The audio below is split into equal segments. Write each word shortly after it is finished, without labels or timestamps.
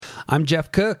I'm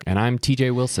Jeff Cook, And I'm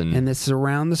TJ Wilson. and this is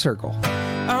Around the Circle.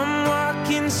 I'm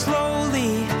walking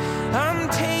slowly, I'm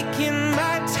taking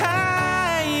my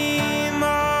time. All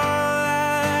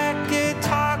I could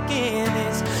talking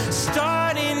is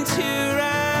starting to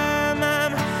rhyme.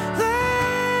 I'm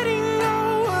letting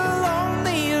go of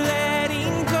lonely,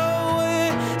 letting go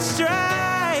of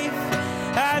strife.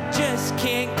 I just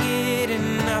can't get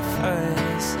enough of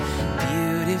this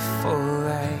beautiful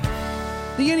life.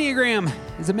 The Enneagram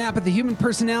is a map of the human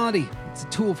personality. It's a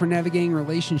tool for navigating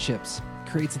relationships. It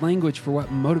creates language for what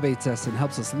motivates us and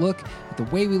helps us look at the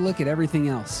way we look at everything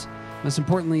else. Most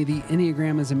importantly, the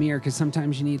Enneagram is a mirror because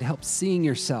sometimes you need help seeing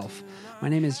yourself. My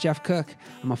name is Jeff Cook.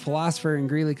 I'm a philosopher in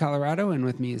Greeley, Colorado, and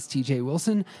with me is TJ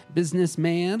Wilson,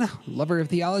 businessman, lover of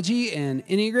theology, and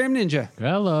Enneagram ninja.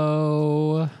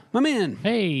 Hello. My man,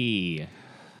 Hey.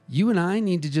 you and I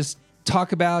need to just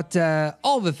talk about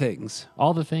all the things.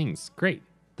 All the things. Great.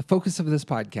 The focus of this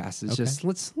podcast is Okay. just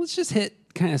let's just hit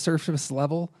kind of surface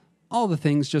level, all the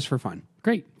things just for fun.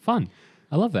 Great. Fun.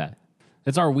 I love that.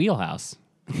 It's our wheelhouse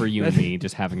for you and me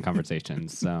just having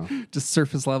conversations. So Just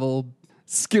surface level,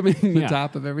 skimming the Yeah.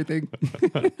 top of everything.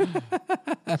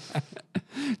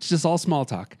 It's just all small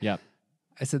talk. yep.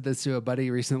 I said this to a buddy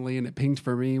recently, and it pinged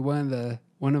for me.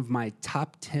 One of my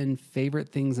top 10 favorite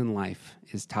things in life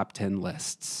is top 10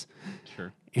 lists.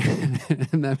 Sure. And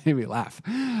that made me laugh.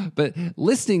 But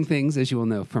listing things, as you will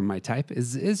know from my type,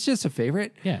 is just a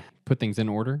favorite. Yeah. Put things in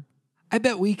order. I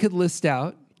bet we could list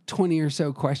out 20 or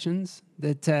so questions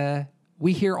that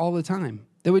we hear all the time.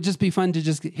 That would just be fun to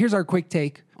just, here's our quick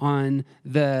take on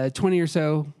the 20 or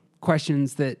so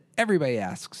questions that everybody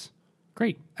asks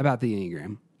Great. about the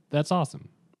Enneagram. That's awesome.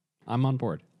 I'm on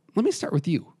board. Let me start with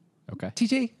you. Okay.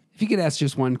 TJ, if you could ask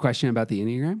just one question about the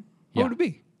Enneagram, what Yeah. would it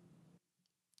be?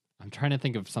 I'm trying to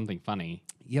think of something funny.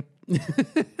 Yep.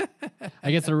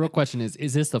 I guess the real question is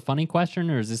this the funny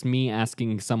question or is this me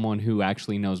asking someone who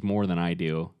actually knows more than I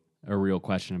do a real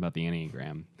question about the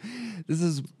Enneagram? This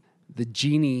is the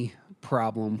genie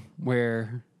problem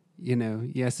where,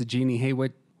 you ask the genie, hey,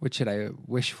 what should I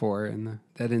wish for? And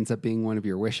that ends up being one of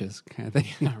your wishes kind of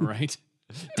thing. Right.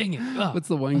 Dang it. Ugh. What's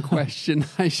the one question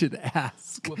I should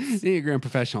ask? Enneagram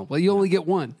professional. Well, you only get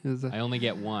one. I only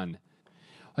get one.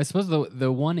 I suppose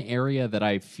the one area that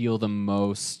I feel the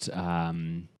most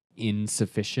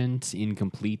insufficient,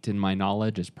 incomplete in my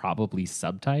knowledge is probably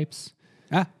subtypes.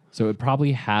 So it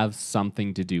probably have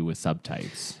something to do with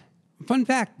subtypes. Fun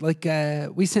fact,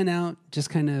 we sent out just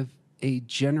kind of a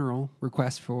general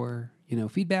request for,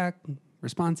 feedback,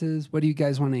 responses. What do you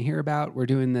guys want to hear about? We're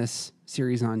doing this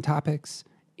series on topics,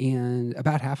 and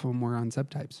about half of them were on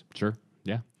subtypes. Sure.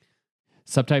 Yeah.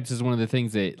 Subtypes is one of the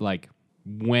things that,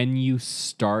 when you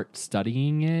start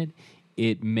studying it,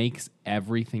 it makes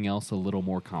everything else a little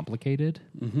more complicated.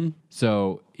 Mm-hmm.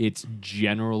 So it's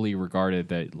generally regarded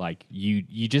that, you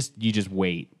just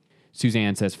wait.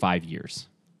 Suzanne says 5 years.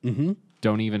 Mm-hmm.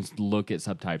 Don't even look at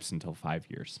subtypes until 5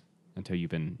 years, until you've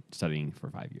been studying for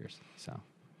 5 years. So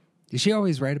Is she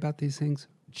always right about these things?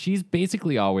 she's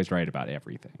basically always right about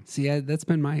everything. See, that's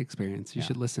been my experience. You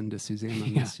should listen to Suzanne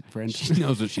on this, friend. She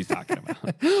knows what she's talking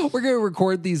about. We're going to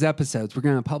record these episodes. We're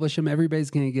going to publish them. Everybody's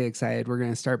going to get excited. We're going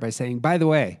to start by saying, by the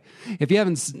way, if you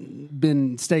haven't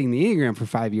been studying the Enneagram for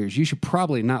 5 years, you should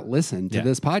probably not listen to Yeah.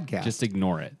 this podcast. Just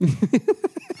ignore it.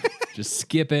 Just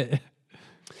skip it.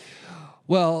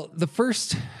 Well, the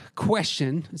first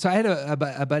question. So I had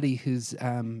a buddy who's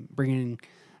bringing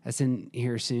us in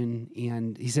here soon,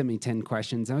 and he sent me 10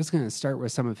 questions. I was going to start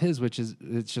with some of his,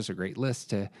 it's just a great list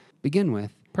to begin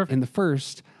with. Perfect. And the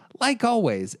first, like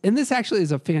always, and this actually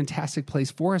is a fantastic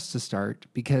place for us to start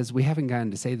because we haven't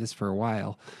gotten to say this for a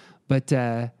while. But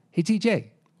hey, TJ,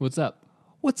 What's up?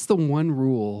 what's the one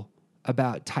rule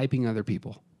about typing other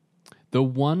people? The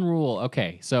one rule,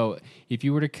 okay, so if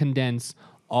you were to condense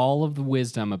all of the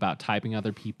wisdom about typing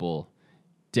other people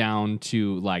down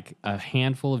to a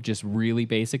handful of just really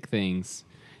basic things,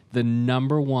 the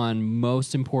number one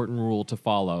most important rule to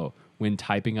follow when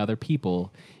typing other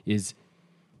people is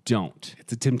don't.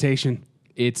 It's a temptation.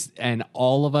 And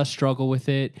all of us struggle with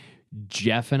it.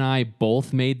 Jeff and I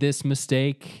both made this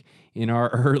mistake in our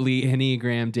early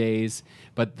Enneagram days,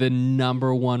 but the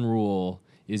number one rule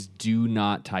is do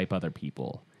not type other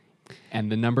people.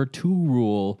 And the number two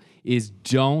rule is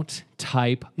don't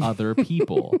type other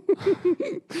people.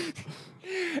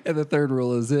 And the third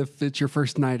rule is if it's your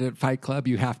first night at Fight Club,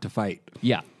 you have to fight.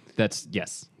 Yeah,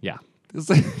 yes, yeah. This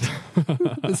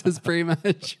is pretty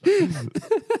much.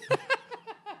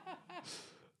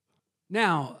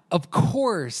 Now, of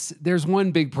course, there's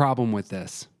one big problem with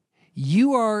this.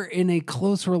 You are in a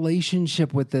close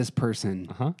relationship with this person.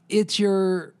 Uh-huh. It's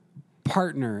your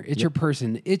partner, it's your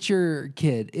person, it's your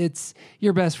kid, it's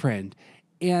your best friend,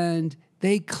 and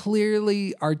they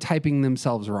clearly are typing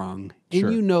themselves wrong, and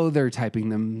Sure. you know they're typing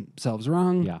themselves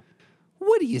wrong. Yeah.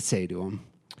 What do you say to them?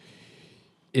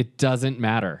 It doesn't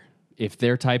matter. If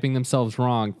they're typing themselves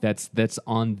wrong, that's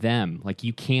on them. Like,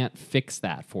 you can't fix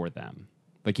that for them.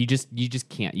 Like, you just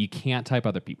can't. You can't type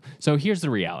other people. So here's the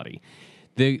reality.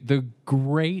 The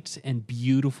great and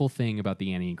beautiful thing about the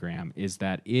Enneagram is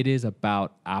that it is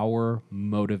about our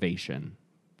motivation,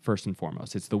 first and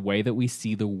foremost. It's the way that we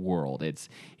see the world.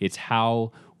 It's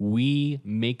how we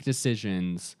make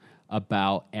decisions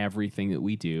about everything that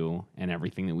we do and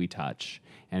everything that we touch.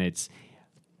 And it's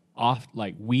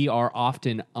we are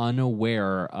often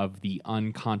unaware of the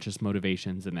unconscious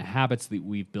motivations and the habits that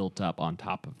we've built up on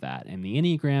top of that. And the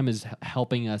Enneagram is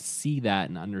helping us see that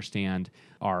and understand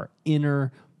our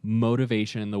inner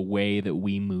motivation and the way that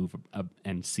we move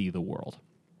and see the world.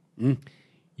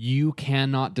 You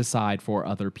cannot decide for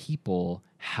other people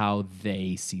how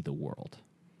they see the world.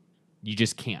 You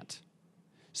just can't.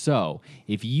 So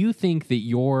if you think that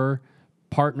your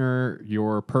partner,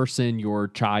 your person, your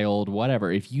child,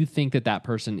 whatever, if you think that that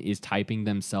person is typing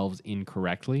themselves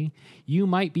incorrectly, you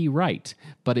might be right,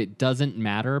 but it doesn't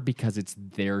matter because it's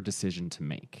their decision to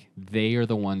make. They are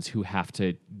the ones who have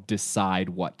to decide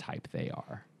what type they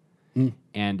are.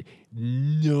 And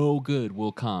no good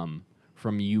will come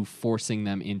from you forcing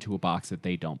them into a box that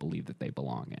they don't believe that they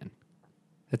belong in.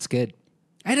 That's good.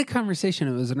 I had a conversation.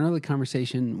 It was an early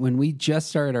conversation when we just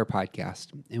started our podcast,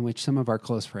 in which some of our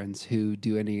close friends who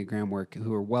do Enneagram work,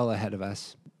 who are well ahead of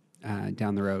us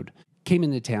down the road, came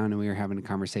into town and we were having a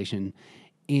conversation.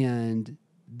 And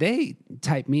they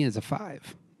typed me as a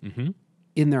 5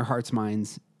 in their hearts,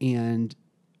 minds, and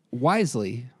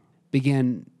wisely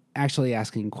began actually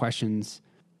asking questions,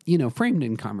 framed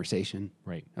in conversation.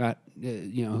 Right. About,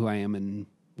 who I am and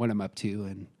what I'm up to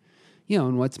and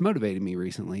what's motivated me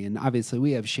recently. And obviously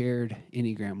we have shared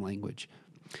Enneagram language.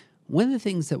 One of the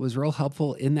things that was real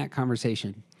helpful in that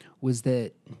conversation was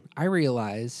that I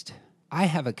realized I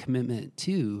have a commitment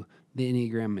to the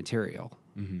Enneagram material.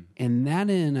 And that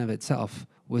in and of itself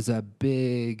was a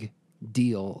big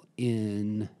deal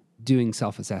in doing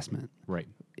self-assessment. Right.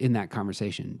 In that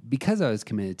conversation. Because I was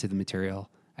committed to the material,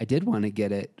 I did want to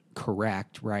get it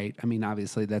correct, right? I mean,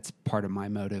 obviously that's part of my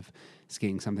motive, is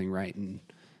getting something right and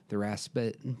the rest,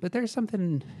 but there's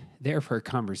something there for a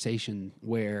conversation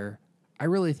where I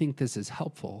really think this is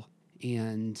helpful,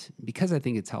 and because I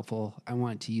think it's helpful, I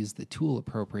want to use the tool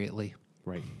appropriately.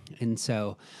 Right. And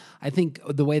so I think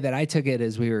the way that I took it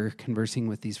as we were conversing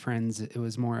with these friends, it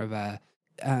was more of a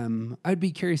I'd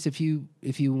be curious if you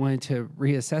wanted to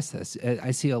reassess this.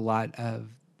 I see a lot of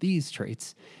these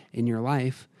traits in your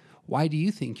life. Why do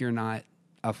you think you're not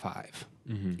a 5?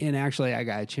 And actually, I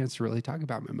got a chance to really talk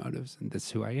about my motives, and this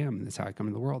is who I am, and this is how I come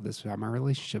to the world, this is how my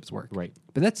relationships work. Right.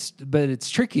 But it's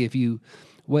tricky if you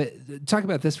talk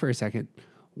about this for a second.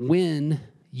 When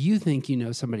you think you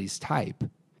know somebody's type,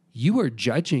 you are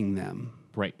judging them.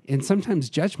 Right. And sometimes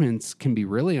judgments can be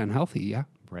really unhealthy, yeah?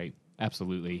 Right.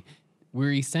 Absolutely.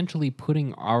 We're essentially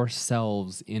putting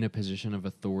ourselves in a position of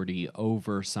authority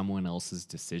over someone else's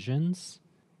decisions.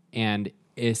 And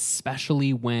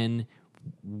especially when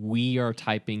we are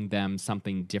typing them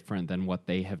something different than what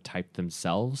they have typed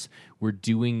themselves, we're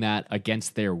doing that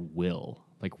against their will.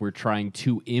 Like, we're trying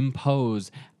to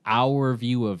impose our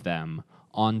view of them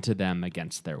onto them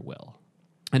against their will.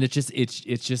 And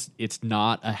it's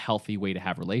not a healthy way to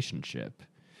have relationship.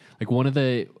 Like, one of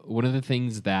the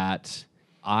things that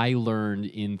I learned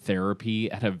in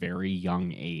therapy at a very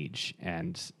young age,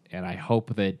 and I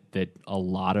hope that a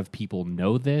lot of people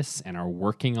know this and are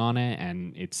working on it,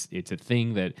 and it's a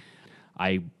thing that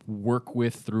I work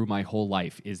with through my whole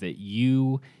life, is that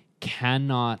you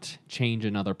cannot change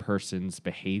another person's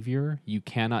behavior. You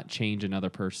cannot change another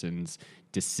person's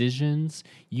decisions.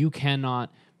 You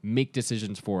cannot make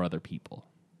decisions for other people.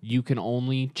 You can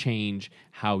only change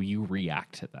how you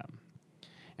react to them.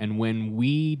 And when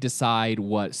we decide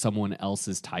what someone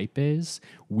else's type is,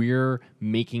 we're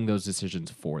making those decisions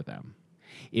for them.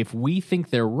 If we think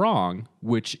they're wrong,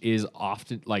 which is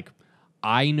often, like,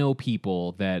 I know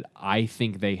people that I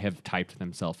think they have typed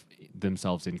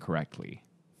themselves incorrectly.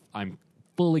 I'm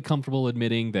fully comfortable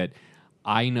admitting that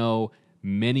I know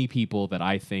many people that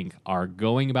I think are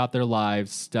going about their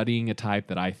lives studying a type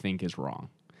that I think is wrong.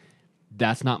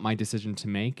 That's not my decision to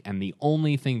make, and the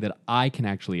only thing that I can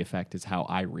actually affect is how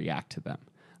I react to them.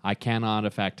 I cannot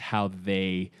affect how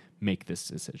they make this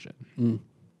decision.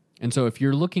 And so if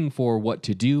you're looking for what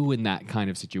to do in that kind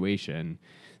of situation,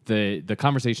 the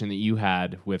conversation that you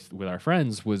had with our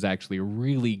friends was actually a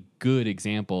really good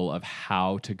example of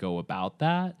how to go about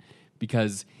that,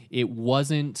 because it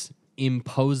wasn't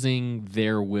imposing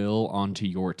their will onto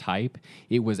your type.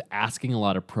 It was asking a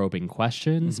lot of probing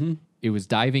questions. It was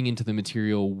diving into the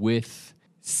material with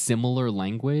similar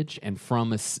language and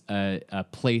from a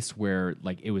place where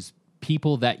like it was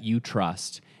people that you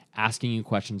trust asking you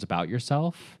questions about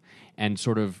yourself and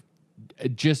sort of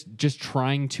just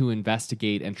trying to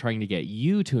investigate and trying to get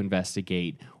you to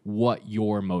investigate what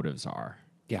your motives are.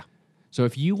 Yeah. So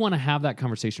if you want to have that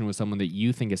conversation with someone that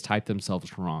you think has typed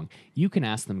themselves wrong, you can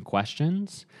ask them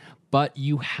questions, but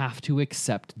you have to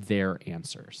accept their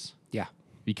answers. Yeah.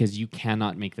 Because you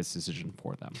cannot make this decision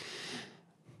for them.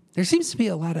 There seems to be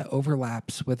a lot of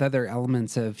overlaps with other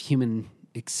elements of human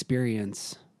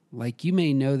experience. Like you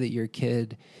may know that your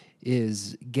kid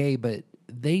is gay, but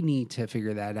they need to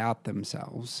figure that out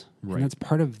themselves. Right. And that's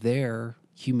part of their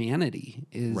humanity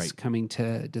is Right. coming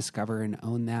to discover and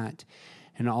own that,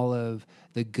 and all of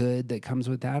the good that comes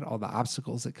with that, all the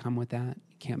obstacles that come with that.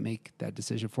 You can't make that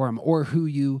decision for them, or who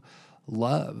you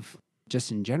love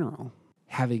just in general.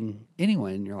 Having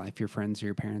anyone in your life, your friends or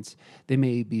your parents, they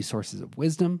may be sources of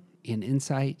wisdom and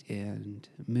insight and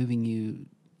moving you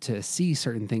to see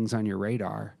certain things on your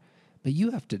radar, but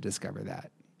you have to discover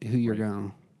that, who you're going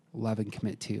to love and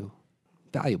commit to.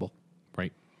 Valuable.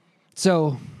 Right.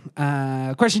 So,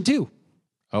 question 2.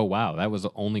 Oh, wow. That was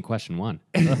only question 1.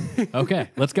 Okay,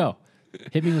 let's go.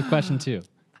 Hit me with question 2.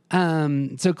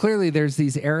 So clearly there's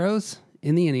these arrows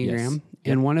in the Enneagram,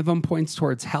 Yes. and one of them points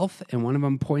towards health and one of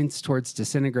them points towards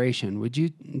disintegration. Would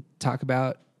you talk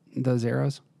about those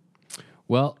arrows?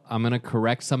 Well, I'm going to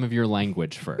correct some of your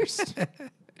language first.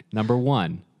 Number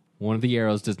 1 of the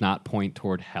arrows does not point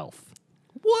toward health.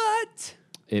 What?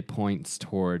 It points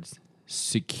towards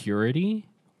security,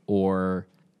 or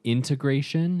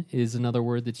integration is another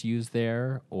word that's used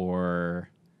there. Or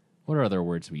what are other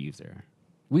words we use there?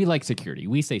 We like security.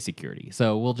 We say security.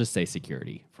 So we'll just say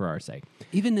security for our sake.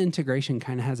 Even integration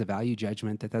kind of has a value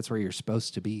judgment that that's where you're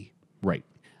supposed to be. Right.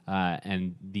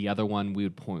 And the other one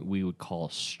we would call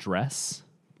stress,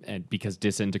 and because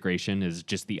disintegration is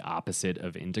just the opposite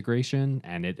of integration,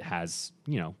 and it has,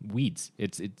 weeds.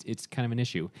 It's kind of an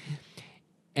issue.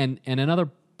 And another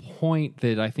point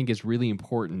that I think is really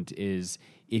important is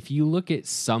if you look at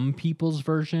some people's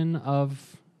version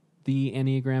of the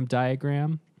Enneagram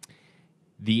diagram,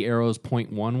 the arrows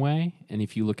point one way, and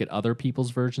if you look at other people's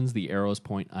versions, the arrows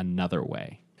point another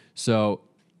way. So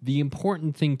the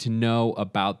important thing to know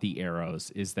about the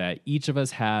arrows is that each of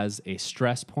us has a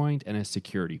stress point and a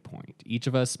security point. Each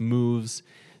of us moves.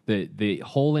 The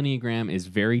whole Enneagram is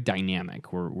very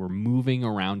dynamic. We're moving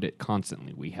around it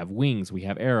constantly. We have wings, we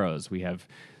have arrows,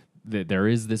 there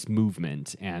is this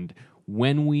movement. And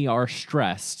when we are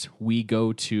stressed, we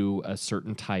go to a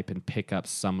certain type and pick up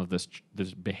some of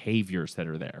the behaviors that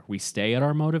are there. We stay at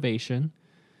our motivation.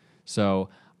 So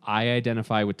I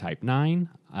identify with type 9.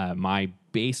 My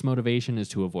base motivation is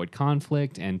to avoid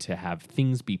conflict and to have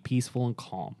things be peaceful and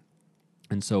calm.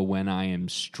 And so when I am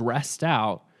stressed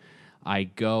out, I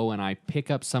go and I pick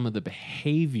up some of the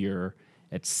behavior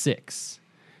at 6,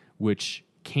 which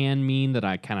can mean that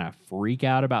I kind of freak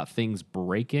out about things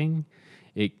breaking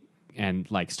and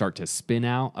start to spin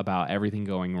out about everything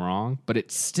going wrong. But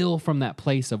it's still from that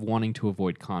place of wanting to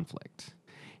avoid conflict.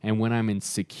 And when I'm in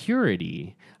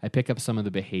security, I pick up some of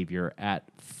the behavior at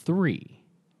 3.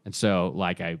 And so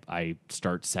I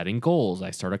start setting goals.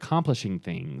 I start accomplishing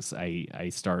things. I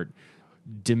start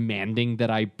demanding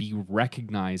that I be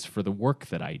recognized for the work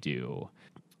that I do.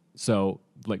 So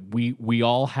we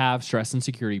all have stress and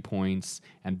security points,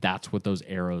 and that's what those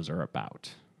arrows are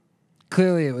about.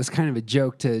 Clearly, it was kind of a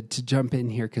joke to jump in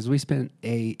here because we spent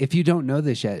if you don't know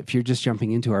this yet, if you're just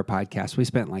jumping into our podcast, we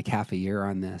spent like half a year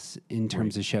on this in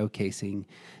terms of showcasing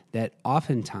that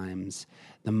oftentimes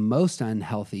the most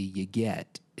unhealthy you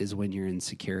get is when you're in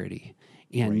security.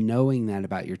 And knowing that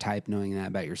about your type, knowing that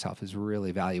about yourself is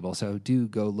really valuable. So do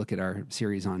go look at our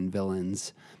series on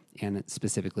villains and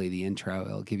specifically the intro.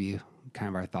 It'll give you kind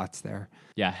of our thoughts there.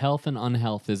 Yeah, health and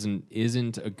unhealth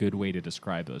isn't a good way to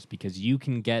describe those, because you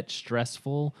can get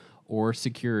stressful or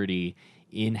security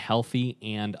in healthy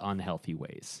and unhealthy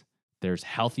ways. There's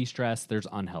healthy stress, there's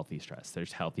unhealthy stress.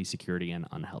 There's healthy security and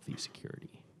unhealthy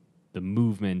security. The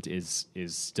movement is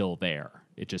still there.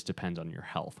 It just depends on your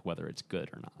health, whether it's good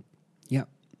or not. Yep.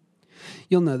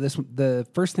 You'll know this. The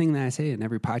first thing that I say in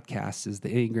every podcast is the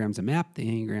Enneagram's a map, the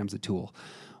Enneagram's a tool.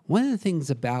 One of the things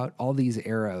about all these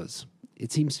arrows,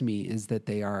 it seems to me, is that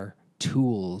they are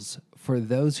tools for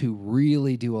those who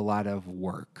really do a lot of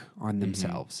work on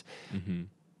themselves.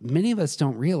 many of us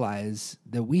don't realize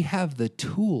that we have the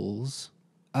tools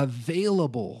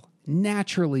available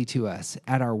naturally to us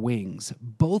at our wings.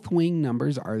 Both wing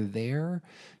numbers are there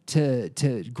to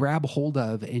grab hold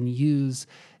of and use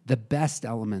the best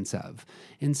elements of.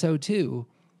 And so too,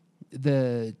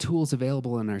 the tools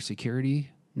available in our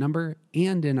security number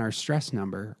and in our stress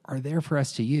number are there for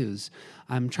us to use.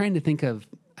 I'm trying to think of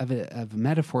a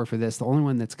metaphor for this. The only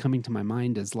one that's coming to my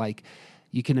mind is like,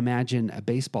 you can imagine a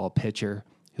baseball pitcher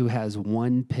who has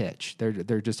one pitch.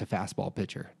 They're just a fastball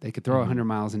pitcher. They could throw 100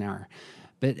 miles an hour.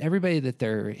 But everybody that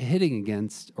they're hitting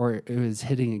against or is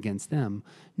hitting against them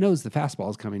knows the fastball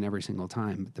is coming every single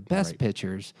time. But the best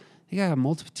pitchers, they got a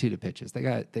multitude of pitches.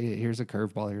 Here's a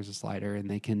curveball, here's a slider, and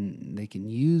they can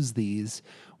use these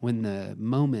when the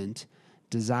moment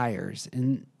desires.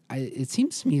 And it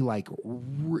seems to me like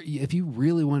if you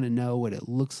really want to know what it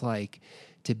looks like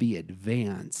to be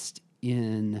advanced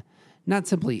in not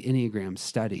simply Enneagram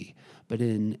study, but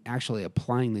in actually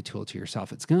applying the tool to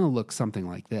yourself, it's going to look something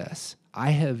like this.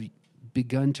 I have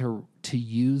begun to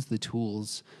use the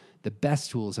tools, the best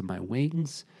tools of my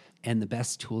wings and the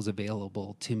best tools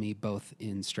available to me, both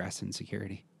in stress and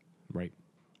security. Right.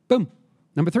 Boom.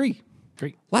 Number 3.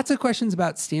 Great. Lots of questions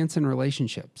about stance and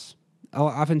relationships.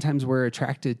 Oftentimes we're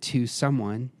attracted to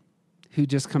someone who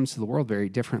just comes to the world very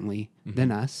differently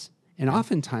than us. And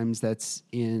oftentimes that's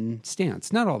in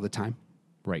stance. Not all the time.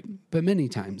 Right. But many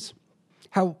times.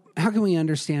 How can we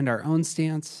understand our own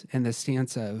stance and the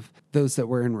stance of those that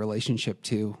we're in relationship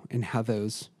to and how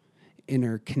those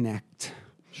interconnect?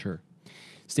 Sure.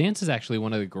 Stance is actually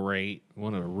one of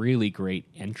the really great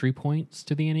entry points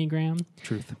to the Enneagram.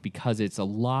 Truth. Because it's a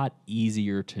lot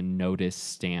easier to notice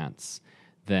stance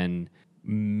than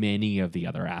many of the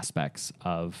other aspects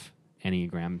of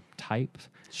Enneagram type.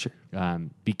 Sure.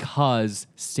 Because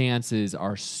stances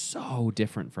are so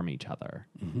different from each other.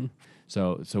 Mm-hmm.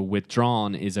 So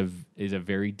withdrawn is a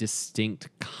very distinct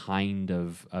kind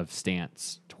of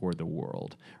stance toward the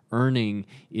world. Earning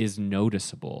is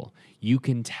noticeable. You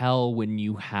can tell when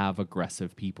you have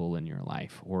aggressive people in your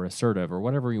life or assertive or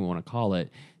whatever you want to call it.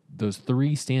 Those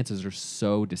 3 stances are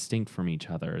so distinct from each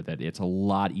other that it's a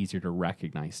lot easier to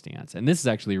recognize stance. And this is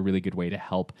actually a really good way to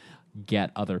help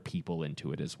get other people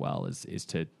into it as well, is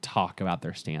to talk about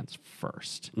their stance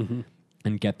first. Mm-hmm.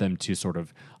 And get them to sort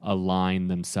of align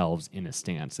themselves in a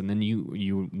stance. And then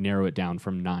you narrow it down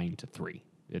from 9 to 3.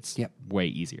 It's way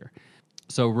easier.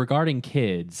 So regarding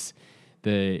kids,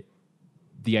 the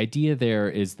idea there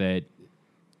is that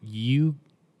you,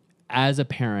 as a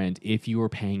parent, if you are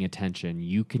paying attention,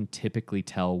 you can typically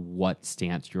tell what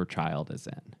stance your child is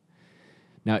in.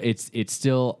 Now, it's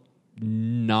still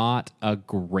not a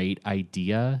great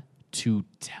idea to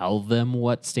tell them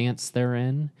what stance they're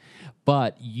in,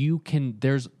 but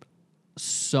there's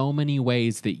so many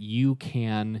ways that you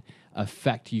can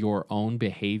affect your own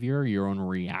behavior, your own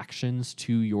reactions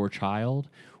to your child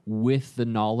with the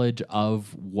knowledge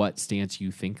of what stance you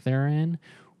think they're in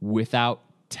without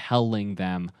telling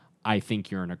them, I think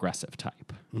you're an aggressive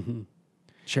type. Mm-hmm.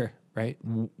 Sure, right.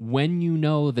 When you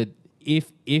know that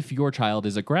if your child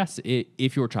is aggressive,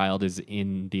 if your child is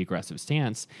in the aggressive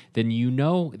stance, then you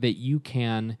know that you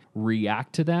can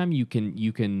react to them. You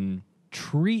can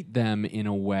treat them in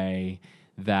a way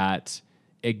that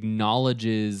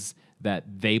acknowledges that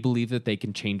they believe that they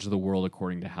can change the world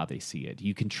according to how they see it.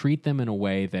 You can treat them in a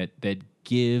way that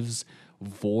gives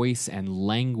voice and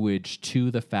language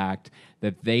to the fact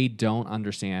that they don't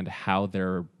understand how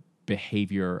their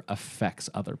behavior affects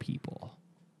other people.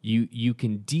 You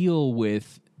can deal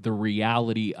with the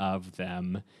reality of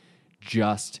them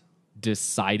just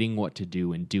deciding what to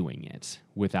do and doing it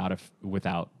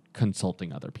without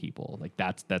consulting other people. Like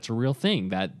that's a real thing.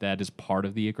 That is part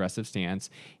of the aggressive stance.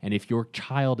 And if your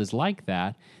child is like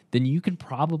that, then you can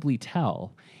probably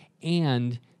tell.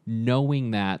 And knowing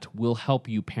that will help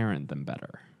you parent them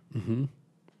better. Mm-hmm.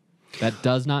 That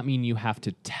does not mean you have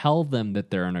to tell them that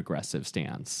they're an aggressive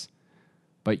stance,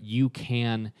 but you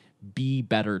can be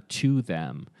better to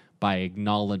them by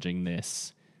acknowledging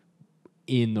this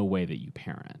in the way that you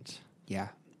parent. Yeah.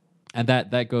 And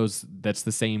that's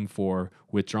the same for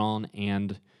withdrawn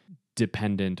and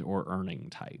dependent or earning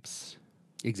types.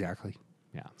 Exactly.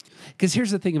 Yeah. Because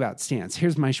here's the thing about stance.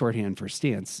 Here's my shorthand for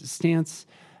stance. Stance,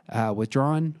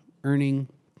 withdrawn, earning,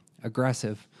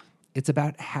 aggressive. It's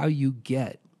about how you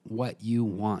get what you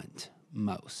want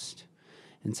most.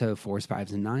 And so 4s,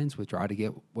 5s, and 9s withdraw to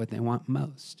get what they want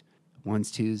most.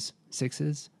 1s, 2s,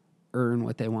 6s earn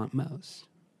what they want most.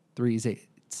 3s,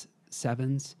 8s,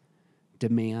 7s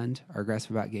demand, are aggressive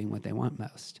about getting what they want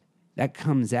most. That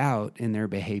comes out in their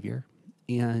behavior.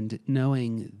 And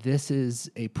knowing this is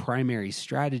a primary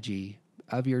strategy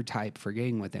of your type for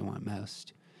getting what they want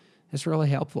most. It's really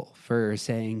helpful for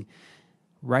saying,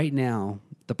 right now,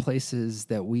 the places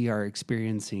that we are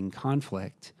experiencing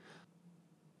conflict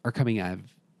are coming out of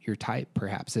your type,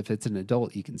 perhaps. If it's an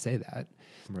adult, you can say that.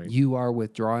 Right. You are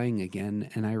withdrawing again,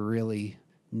 and I really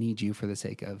need you for the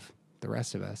sake of the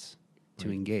rest of us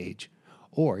to engage.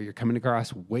 Or you're coming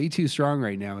across way too strong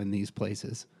right now in these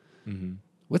places. Mm-hmm.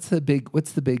 What's the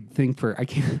big thing for, I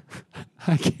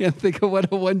can't think of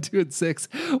what a 1, 2, and 6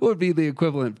 would be the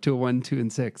equivalent to a 1, 2,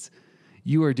 and 6.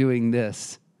 You are doing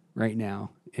this right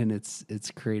now, and it's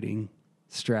creating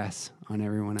stress on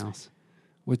everyone else.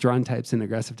 Withdrawn types and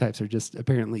aggressive types are just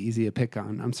apparently easy to pick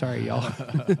on. I'm sorry, y'all.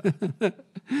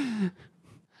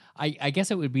 I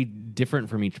guess it would be different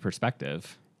from each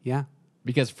perspective. Yeah.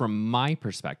 Because from my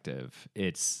perspective,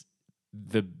 it's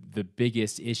the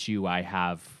biggest issue I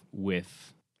have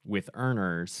with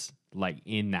earners, like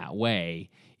in that way,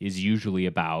 is usually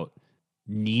about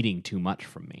needing too much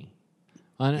from me.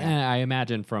 And I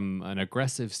imagine from an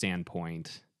aggressive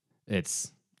standpoint,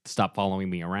 it's stop following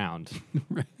me around.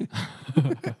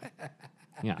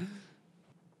 Yeah.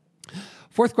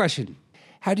 Fourth question.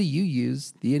 How do you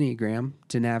use the Enneagram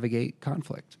to navigate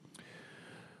conflict?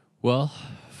 Well,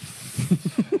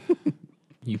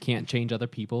 you can't change other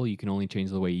people. You can only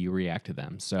change the way you react to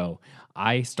them. So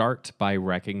I start by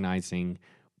recognizing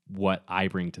what I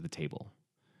bring to the table.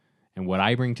 And what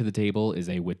I bring to the table is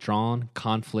a withdrawn,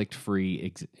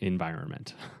 conflict-free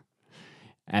environment.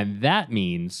 And that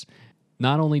means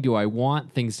not only do I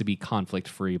want things to be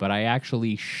conflict-free, but I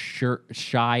actually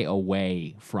shy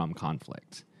away from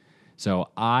conflict. So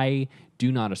I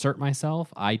do not assert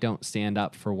myself. I don't stand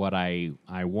up for what I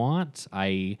want.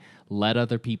 I let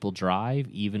other people drive,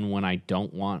 even when I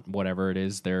don't want whatever it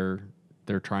is they're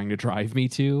trying to drive me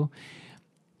to.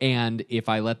 And if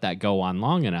I let that go on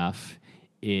long enough,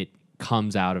 it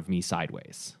comes out of me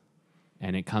sideways.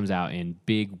 And it comes out in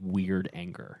big, weird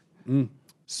anger.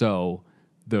 So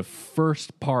the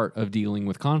first part of dealing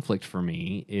with conflict for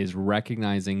me is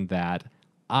recognizing that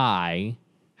I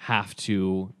have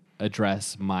to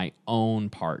address my own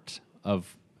part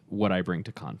of what I bring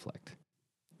to conflict.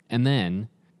 And then,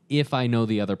 if I know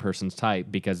the other person's type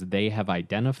because they have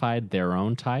identified their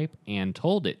own type and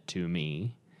told it to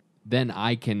me, then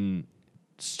I can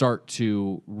start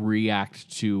to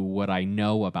react to what I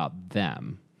know about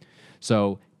them.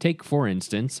 So take, for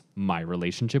instance, my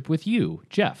relationship with you,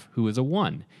 Jeff, who is a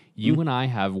 1. You and I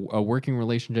have a working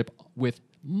relationship with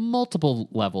multiple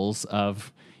levels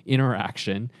of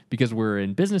interaction because we're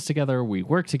in business together, we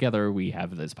work together, we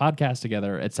have this podcast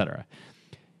together, etc.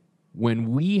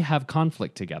 When we have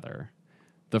conflict together,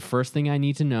 the first thing I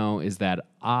need to know is that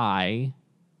I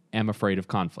am afraid of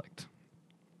conflict.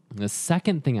 The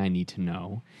second thing I need to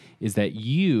know is that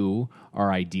you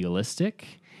are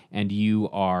idealistic and you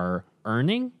are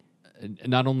earning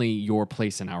not only your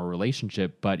place in our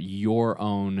relationship, but your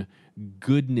own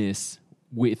goodness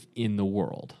within the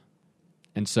world.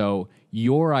 And so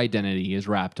your identity is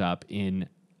wrapped up in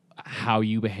how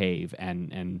you behave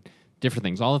and different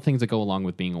things, all the things that go along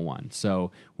with being a 1.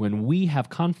 So when we have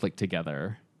conflict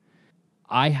together,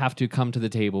 I have to come to the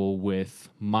table with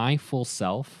my full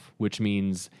self, which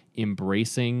means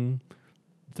embracing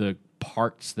the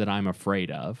parts that I'm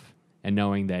afraid of and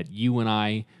knowing that you and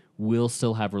I will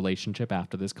still have relationship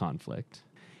after this conflict.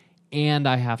 And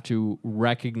I have to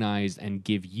recognize and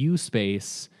give you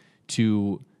space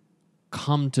to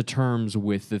come to terms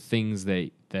with the things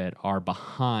that are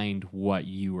behind what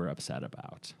you were upset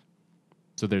about.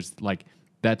 So there's like,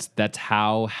 that's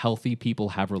how healthy people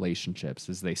have relationships,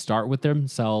 is they start with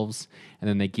themselves and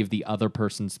then they give the other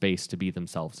person space to be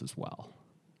themselves as well.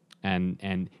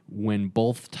 And when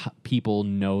both people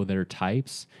know their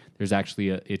types, there's actually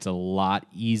it's a lot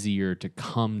easier to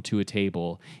come to a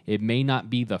table. It may not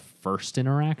be the first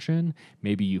interaction.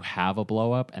 Maybe you have a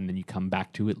blow up and then you come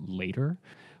back to it later.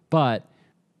 But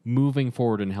moving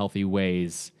forward in healthy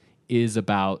ways is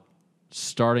about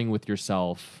starting with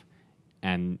yourself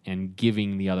and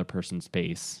giving the other person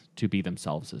space to be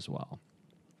themselves as well.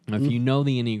 Now, if you know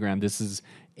the Enneagram, this is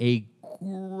a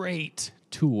great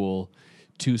tool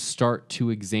to start to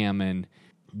examine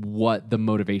what the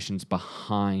motivations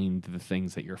behind the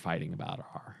things that you're fighting about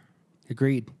are.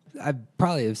 Agreed. I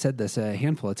probably have said this a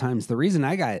handful of times. The reason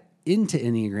I got into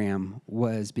Enneagram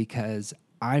was because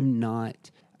I'm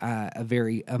not a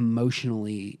very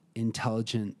emotionally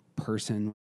intelligent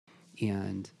person,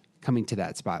 and coming to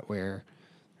that spot where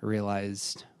I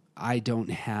realized I don't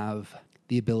have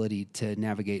the ability to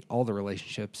navigate all the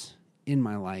relationships in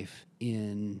my life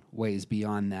in ways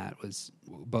beyond that was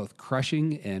both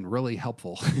crushing and really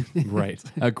helpful. Right.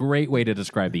 A great way to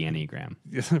describe the Enneagram.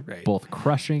 Right. Both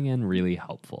crushing and really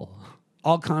helpful.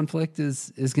 All conflict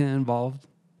is going to involve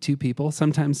two people.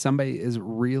 Sometimes somebody is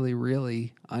really,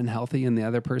 really unhealthy and the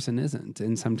other person isn't.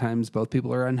 And sometimes both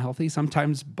people are unhealthy.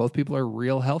 Sometimes both people are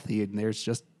real healthy, and there's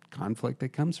just conflict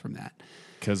that comes from that.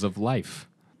 Because of life.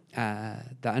 The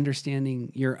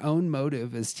understanding your own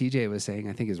motive, as TJ was saying,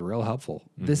 I think is real helpful.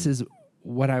 This is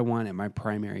what I want at my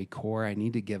primary core. I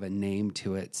need to give a name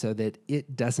to it so that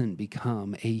it doesn't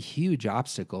become a huge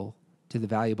obstacle to the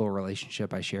valuable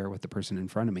relationship I share with the person in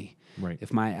front of me. Right.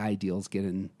 If my ideals get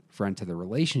in front of the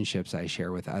relationships I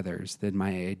share with others, then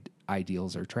my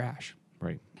ideals are trash.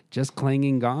 Right. Just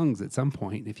clanging gongs at some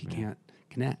point if you can't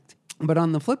connect. But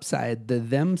on the flip side, the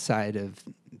them side of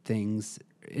things,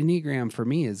 Enneagram for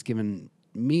me has given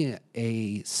me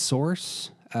a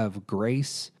source of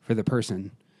grace for the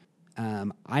person.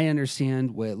 I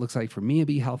understand what it looks like for me to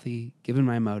be healthy, given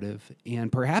my motive.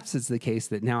 And perhaps it's the case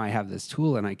that now I have this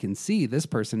tool and I can see this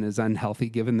person is unhealthy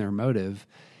given their motive.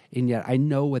 And yet I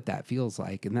know what that feels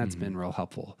like. And that's been real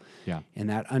helpful. Yeah. And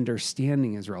that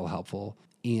understanding is real helpful.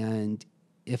 And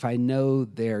if I know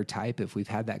their type, if we've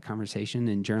had that conversation,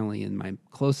 and generally in my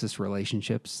closest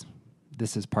relationships,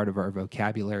 this is part of our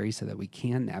vocabulary so that we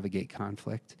can navigate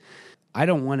conflict. I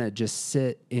don't want to just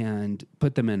sit and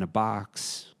put them in a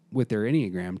box with their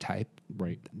Enneagram type.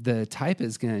 Right. The type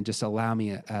is going to just allow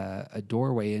me a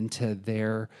doorway into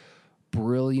their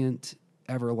brilliant,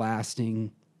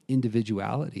 everlasting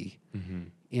individuality.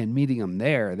 And meeting them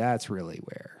there, that's really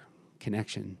where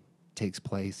connection takes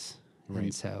place. Right.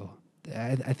 And so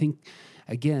I think,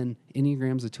 again,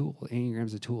 Enneagram's a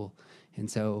tool. And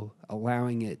so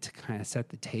allowing it to kind of set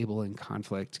the table in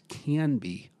conflict can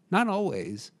be, not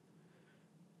always,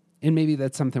 and maybe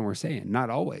that's something we're saying, not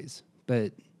always,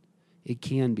 but it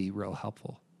can be real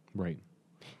helpful. Right.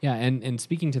 Yeah, and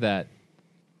speaking to that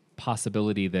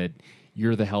possibility that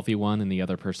you're the healthy one and the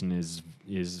other person is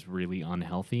really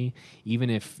unhealthy,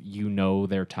 even if you know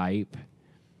their type,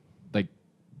 like,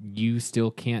 you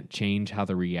still can't change how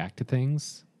they react to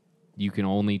things. You can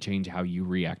only change how you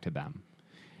react to them.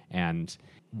 And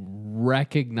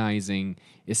recognizing,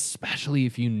 especially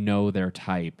if you know their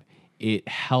type, it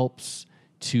helps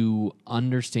to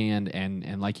understand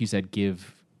and like you said,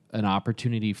 give an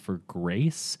opportunity for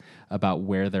grace about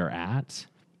where they're at.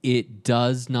 It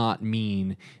does not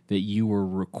mean that you were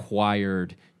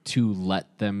required to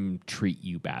let them treat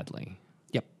you badly.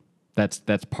 Yep.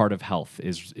 That's part of health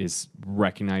is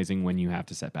recognizing when you have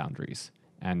to set boundaries.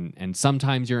 And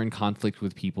sometimes you're in conflict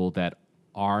with people that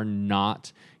are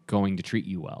not going to treat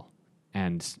you well.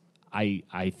 And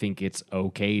I think it's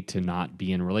okay to not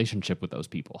be in a relationship with those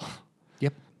people.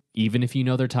 Yep. Even if you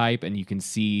know their type and you can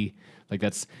see, like,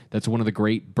 that's one of the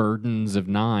great burdens of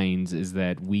nines, is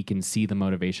that we can see the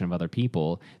motivation of other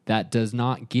people. That does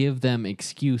not give them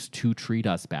excuse to treat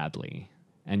us badly.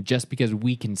 And just because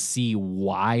we can see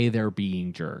why they're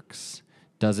being jerks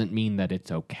doesn't mean that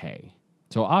it's okay.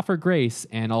 So offer grace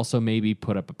and also maybe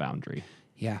put up a boundary.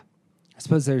 Yeah. I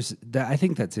suppose I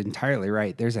think that's entirely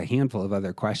right. There's a handful of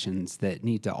other questions that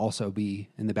need to also be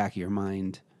in the back of your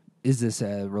mind. Is this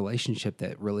a relationship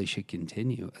that really should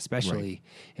continue? Especially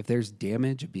if there's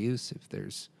damage, abuse, if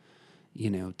there's,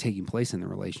 taking place in the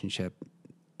relationship,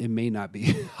 it may not be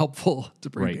helpful to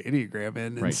bring the Enneagram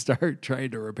in and start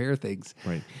trying to repair things.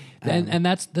 Right. And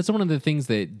that's one of the things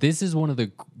this is one of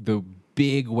the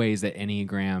big ways that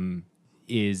Enneagram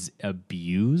is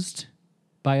abused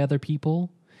by other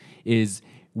people, is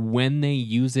when they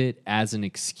use it as an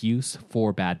excuse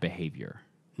for bad behavior.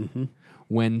 Mm-hmm.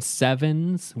 When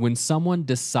someone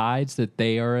decides that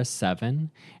they are a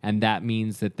 7, and that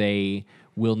means that they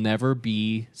will never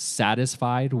be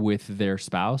satisfied with their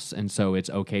spouse, and so it's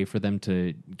okay for them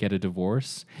to get a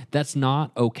divorce, that's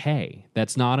not okay.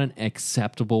 That's not an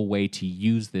acceptable way to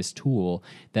use this tool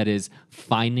that is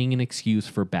finding an excuse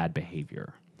for bad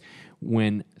behavior.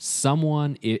 When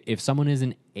if someone is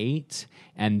an 8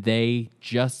 and they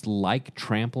just like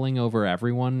trampling over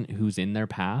everyone who's in their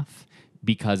path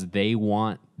because they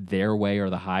want their way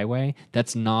or the highway,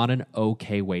 that's not an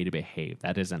okay way to behave.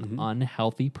 That is an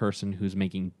unhealthy person who's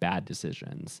making bad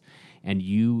decisions. And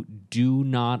you do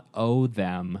not owe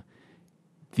them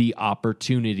the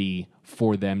opportunity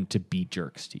for them to be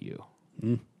jerks to you.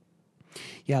 Mm.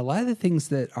 Yeah, a lot of the things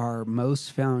that are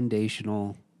most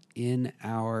foundational in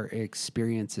our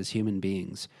experience as human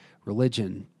beings,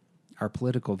 religion, our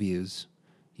political views,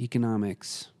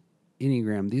 economics,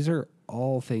 Enneagram, these are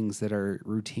all things that are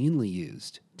routinely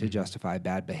used to justify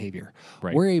bad behavior.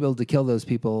 Right. We're able to kill those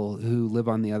people who live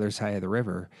on the other side of the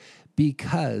river,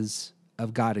 because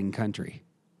of God and country.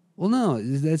 Well, no,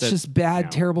 that's just bad,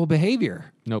 no. terrible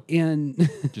behavior. Nope. And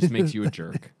Just makes you a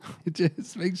jerk. it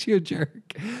just makes you a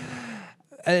jerk.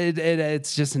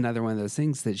 It's just another one of those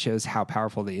things that shows how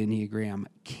powerful the Enneagram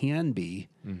can be,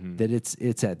 that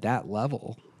it's at that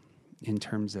level in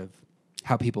terms of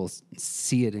how people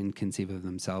see it and conceive of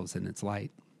themselves in its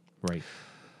light. Right.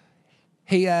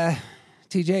 Hey,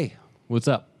 TJ, What's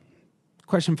up?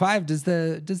 question 5, does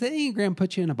the Enneagram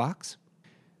put you in a box?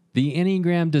 The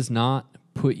Enneagram does not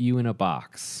put you in a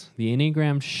box. The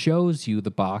Enneagram shows you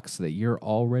the box that you're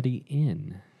already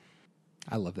in.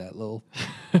 I love that little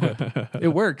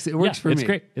it works. It works for me. It's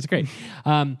great. It's great.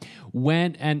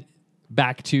 And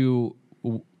back to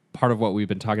part of what we've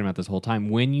been talking about this whole time,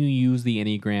 when you use the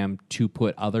Enneagram to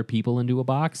put other people into a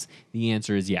box, the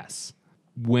answer is yes.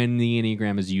 When the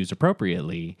Enneagram is used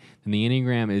appropriately, then the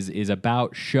Enneagram is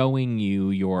about showing you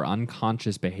your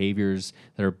unconscious behaviors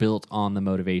that are built on the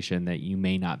motivation that you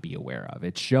may not be aware of.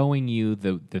 It's showing you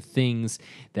the things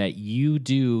that you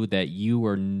do that you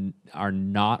are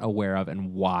not aware of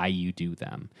and why you do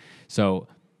them. So,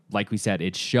 like we said,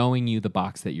 it's showing you the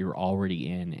box that you're already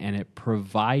in, and it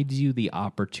provides you the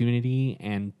opportunity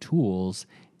and tools,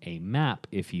 a map,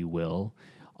 if you will,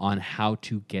 on how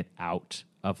to get out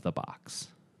of the box.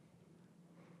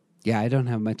 Yeah, I don't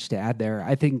have much to add there.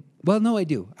 I think, well, no, I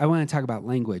do. I want to talk about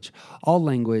language. All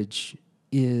language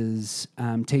is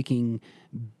taking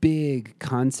big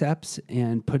concepts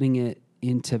and putting it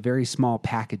into very small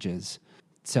packages.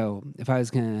 So if I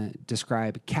was going to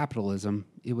describe capitalism,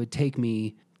 it would take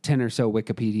me 10 or so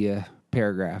Wikipedia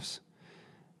paragraphs.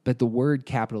 But the word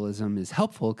capitalism is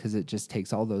helpful because it just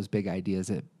takes all those big ideas,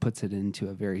 it puts it into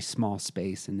a very small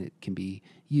space, and it can be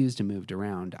used and moved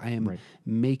around. I am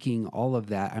making all of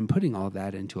that, I'm putting all of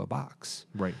that into a box.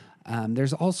 Right.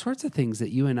 There's all sorts of things that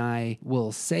you and I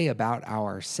will say about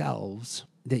ourselves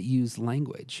that use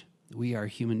language. We are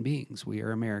human beings. We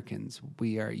are Americans.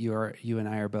 You and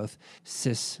I are both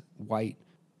cis white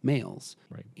males.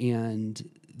 Right. And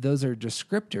those are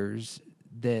descriptors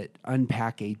that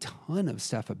unpack a ton of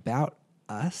stuff about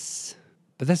us,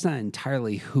 but that's not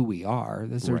entirely who we are.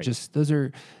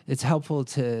 It's helpful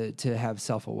to have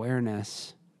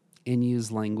self-awareness and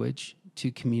use language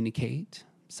to communicate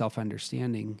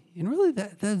self-understanding. And really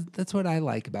that's what I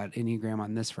like about Enneagram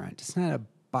on this front. It's not a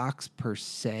box per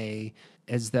se,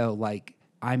 as though like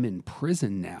I'm in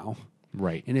prison now.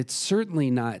 Right. And it's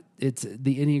certainly not, the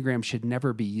Enneagram should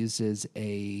never be used as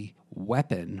a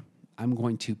weapon. I'm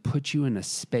going to put you in a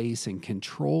space and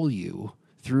control you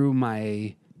through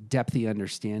my depthy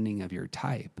understanding of your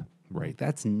type. Right. Like,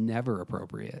 that's never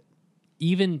appropriate.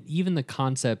 Even the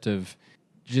concept of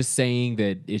just saying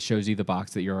that it shows you the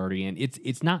box that you're already in,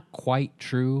 it's not quite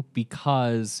true,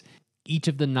 because each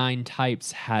of the 9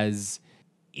 types has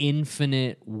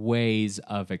infinite ways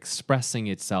of expressing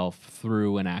itself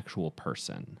through an actual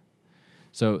person.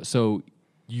 So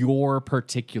your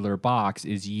particular box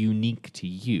is unique to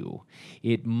you.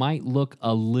 It might look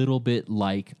a little bit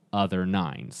like other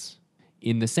 9s.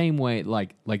 In the same way,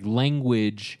 like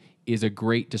language is a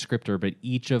great descriptor, but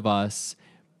each of us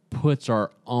puts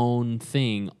our own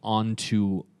thing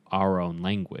onto our own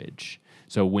language.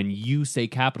 So when you say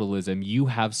capitalism, you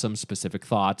have some specific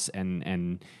thoughts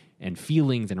and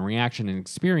feelings and reaction and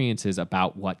experiences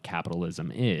about what capitalism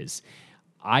is.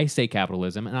 I say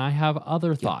capitalism, and I have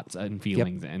other thoughts and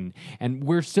feelings, and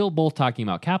we're still both talking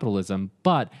about capitalism,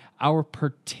 but our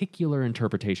particular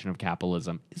interpretation of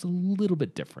capitalism is a little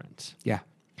bit different. Yeah.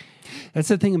 That's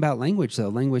the thing about language, though.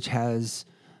 Language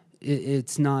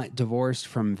it's not divorced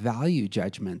from value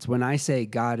judgments. When I say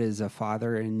God is a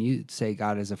father and you say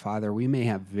God is a father, we may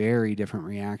have very different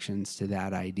reactions to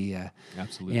that idea.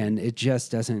 Absolutely. And it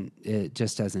just doesn't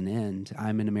end.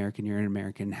 I'm an American, you're an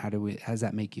American. How does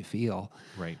that make you feel?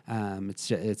 Right.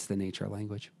 It's the nature of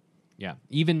language. Yeah.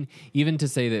 Even to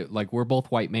say that, like, we're both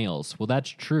white males. Well,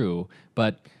 that's true,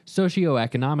 but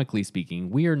socioeconomically speaking,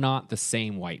 we are not the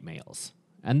same white males.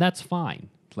 And that's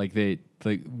fine.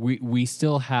 We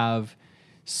still have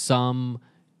some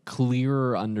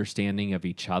clearer understanding of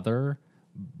each other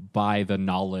by the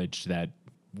knowledge that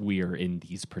we are in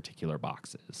these particular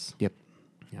boxes. Yep.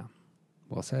 Yeah.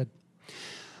 Well said.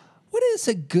 What is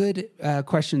a good,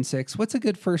 question 6, what's a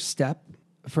good first step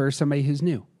for somebody who's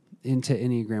new into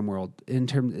Enneagram world? In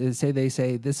terms, they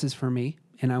say, this is for me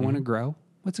and I want to grow.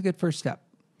 What's a good first step?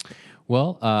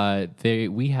 Well,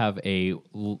 we have a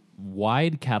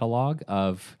wide catalog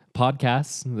of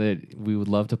podcasts that we would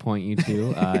love to point you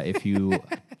to. If you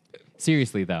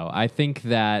seriously, though, I think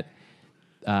that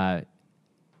the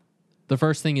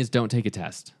first thing is don't take a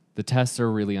test. The tests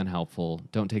are really unhelpful.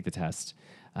 Don't take the test.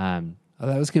 Oh,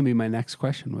 that was going to be my next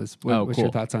question. What's your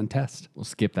cool. thoughts on test? We'll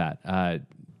skip that.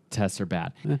 Tests are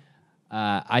bad.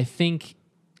 I think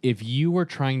if you were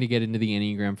trying to get into the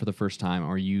Enneagram for the first time,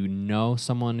 or you know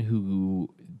someone who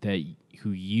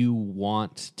you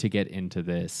want to get into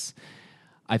this,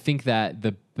 I think that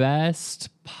the best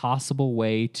possible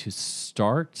way to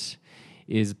start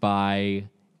is by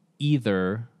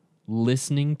either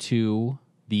listening to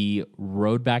the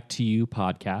Road Back to You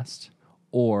podcast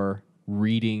or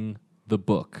reading the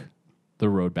book, The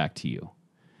Road Back to You.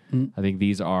 I think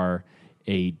these are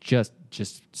a just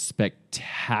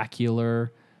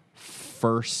spectacular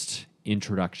first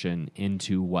introduction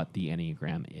into what the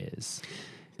Enneagram is.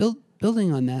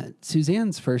 Building on that,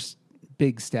 Suzanne's first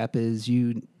big step is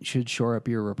you should shore up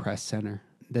your repressed center,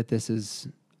 that this is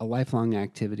a lifelong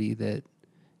activity that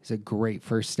is a great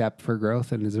first step for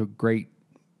growth and is a great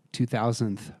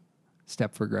 2000th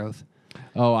step for growth.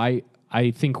 Oh, I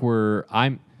think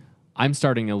I'm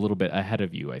starting a little bit ahead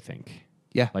of you, I think.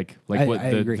 Yeah. Like I what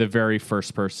agree. the very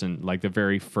first person, like the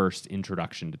very first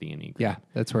introduction to the Enneagram. Yeah,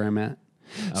 that's where I'm at.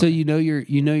 Okay. So you know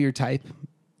your type?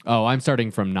 Oh, I'm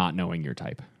starting from not knowing your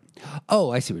type. Oh,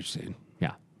 I see what you're saying.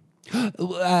 Yeah.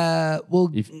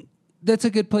 Well, that's a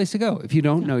good place to go. If you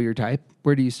don't know your type,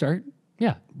 where do you start?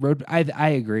 Yeah. I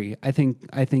agree. I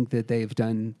think that they've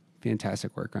done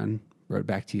fantastic work on Road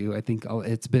Back to You. I think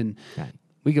it's been.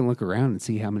 We can look around and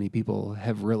see how many people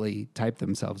have really typed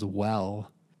themselves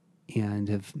well and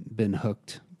have been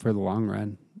hooked for the long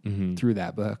run through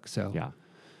that book. So yeah,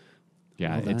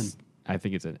 well I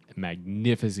think it's a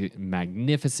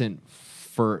magnificent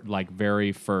for like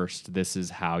very first. This is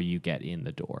how you get in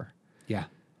the door. Yeah.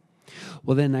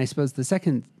 Well, then I suppose the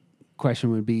second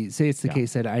question would be: say it's the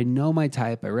case that I know my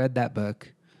type. I read that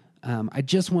book. I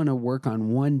just want to work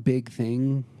on one big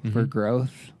thing for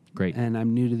growth. Great. And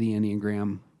I'm new to the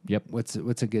Enneagram. Yep. What's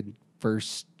a good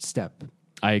first step?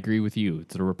 I agree with you.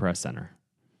 It's the repressed center,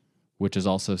 which is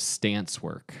also stance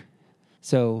work.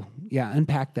 So yeah,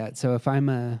 unpack that. So if I'm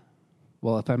a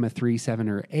 3, 7,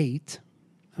 or 8,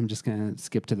 I'm just going to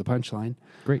skip to the punchline.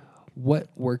 Great. What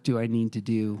work do I need to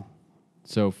do?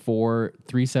 So for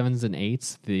 3, 7s, and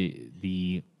 8s,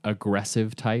 the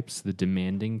aggressive types, the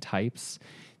demanding types,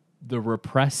 the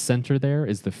repressed center there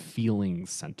is the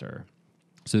feelings center.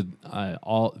 So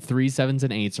all 3, 7s,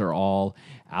 and 8s are all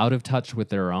out of touch with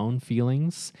their own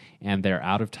feelings, and they're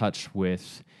out of touch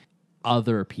with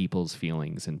other people's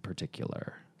feelings in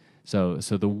particular. So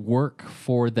the work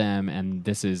for them, and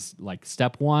this is like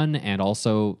step 1 and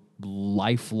also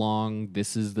lifelong,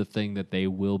 this is the thing that they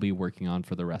will be working on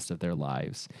for the rest of their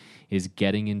lives, is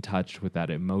getting in touch with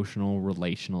that emotional,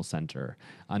 relational center,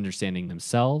 understanding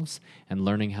themselves and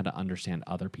learning how to understand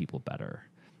other people better.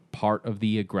 Part of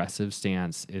the aggressive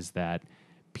stance is that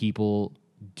people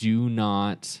do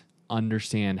not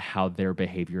understand how their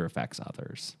behavior affects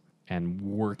others. And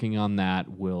working on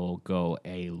that will go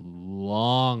a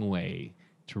long way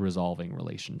to resolving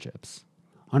relationships.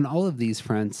 On all of these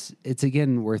fronts, it's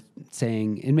again worth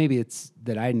saying, and maybe it's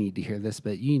that I need to hear this,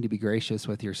 but you need to be gracious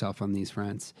with yourself on these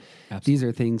fronts. Absolutely. These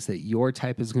are things that your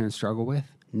type is going to struggle with.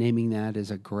 Naming that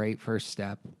is a great first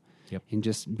step. Yep. And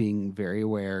just being very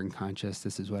aware and conscious,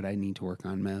 this is what I need to work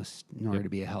on most in order to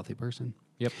be a healthy person.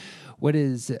 Yep. What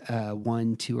does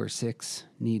 1, 2, or 6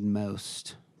 need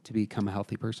most to become a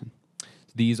healthy person?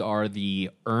 These are the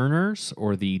earners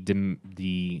or the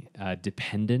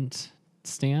dependent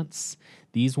stance.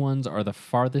 These ones are the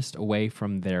farthest away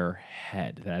from their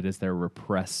head. That is their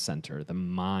repressed center, the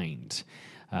mind,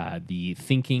 the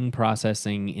thinking,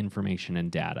 processing, information,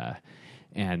 and data.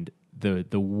 And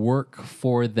the work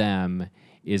for them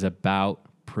is about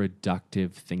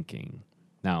productive thinking.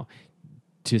 Now,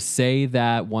 to say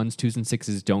that 1s, 2s, and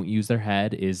 6s don't use their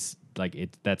head is like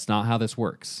that's not how this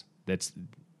works. That's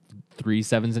 3,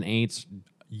 7s, and 8s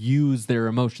use their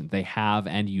emotions. They have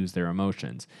and use their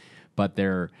emotions, but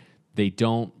they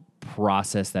don't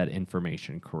process that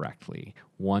information correctly.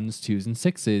 1s, 2s, and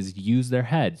 6s use their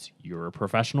heads. You're a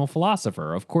professional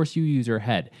philosopher. Of course you use your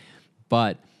head,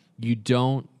 but you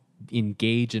don't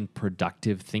engage in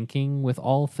productive thinking with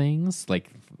all things.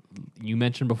 Like you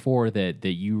mentioned before that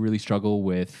you really struggle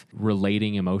with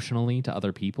relating emotionally to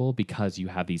other people because you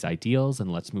have these ideals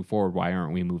and let's move forward. Why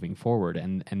aren't we moving forward?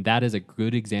 And that is a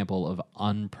good example of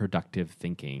unproductive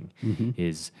thinking.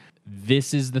 Is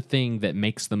this is the thing that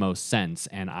makes the most sense,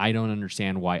 and I don't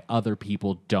understand why other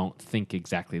people don't think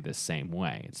exactly the same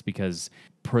way. It's because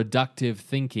productive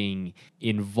thinking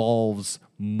involves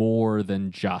more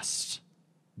than just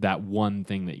that one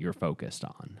thing that you're focused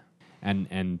on.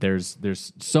 And there's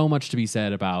so much to be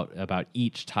said about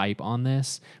each type on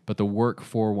this, but the work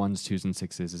for 1s, 2s, and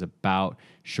 6s is about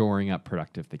shoring up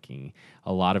productive thinking.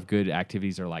 A lot of good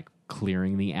activities are like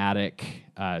clearing the attic,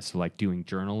 so like doing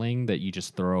journaling that you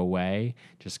just throw away,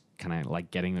 just kind of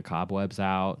like getting the cobwebs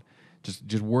out,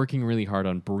 just working really hard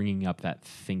on bringing up that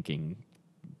thinking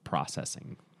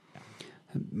processing.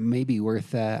 Maybe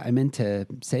worth, I meant to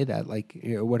say that, like,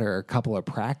 what are a couple of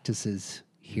practices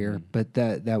here, but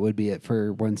that would be it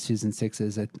for 1s, 2s, and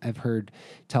 6s. I've heard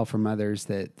tell from others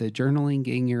that the journaling,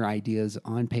 getting your ideas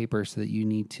on paper so that you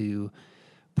need to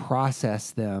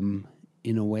process them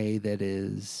in a way that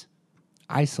is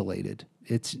isolated.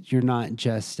 You're not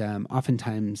just,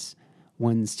 oftentimes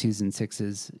 1s, 2s, and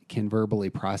 6s can verbally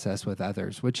process with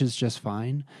others, which is just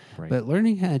fine. Right. But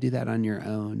learning how to do that on your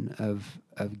own, of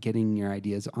getting your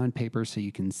ideas on paper so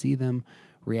you can see them,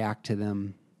 react to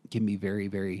them, can be very,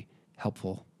 very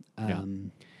helpful.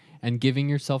 And giving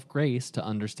yourself grace to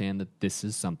understand that this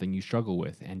is something you struggle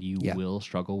with, and you will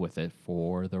struggle with it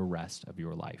for the rest of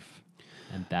your life.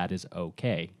 And that is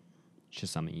okay. It's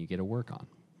just something you get to work on.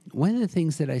 One of the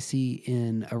things that I see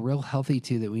in a real healthy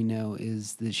 2 that we know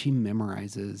is that she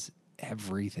memorizes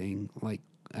everything. Like,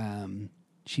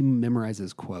 she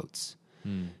memorizes quotes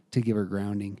to give her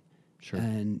grounding. Sure.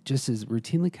 And just is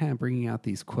routinely kind of bringing out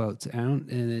these quotes.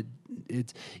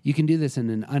 It's you can do this in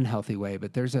an unhealthy way,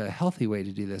 but there's a healthy way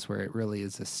to do this where it really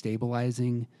is a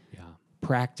stabilizing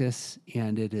practice.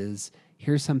 And it is,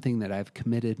 here's something that I've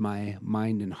committed my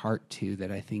mind and heart to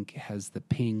that I think has the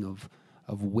ping of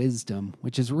wisdom,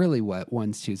 which is really what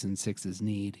 1s, 2s, and 6s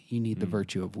need. You need the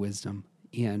virtue of wisdom,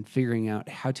 and figuring out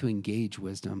how to engage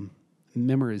wisdom.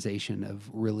 Memorization of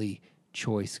really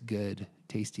choice, good,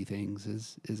 tasty things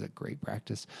is a great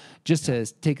practice. Just to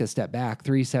take a step back,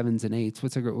 3, 7s, and 8s.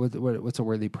 What's a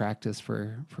worthy practice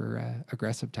for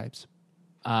aggressive types?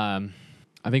 I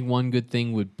think one good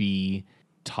thing would be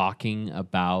talking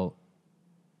about,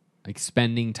 like,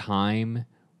 spending time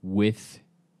with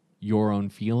your own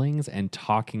feelings and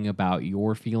talking about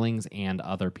your feelings and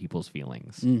other people's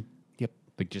feelings. Yep.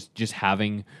 Like just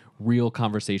having real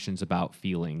conversations about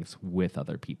feelings with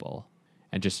other people,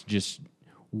 and just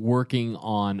working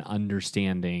on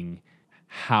understanding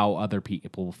how other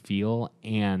people feel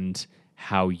and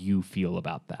how you feel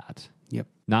about that. Yep.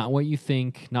 Not what you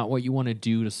think, not what you want to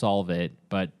do to solve it,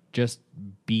 but just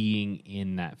being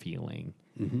in that feeling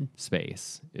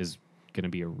space is going to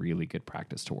be a really good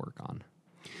practice to work on.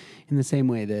 In the same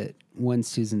way that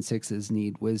 1s, 2s, and 6s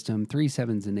need wisdom, 3,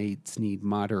 7s, and 8s need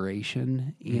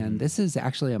moderation. And this is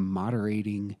actually a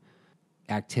moderating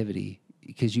activity,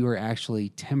 because you are actually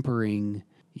tempering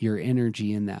your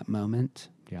energy in that moment.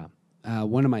 Yeah.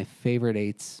 One of my favorite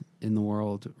 8s in the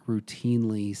world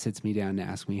routinely sits me down to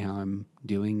ask me how I'm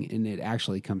doing, and it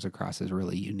actually comes across as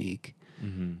really unique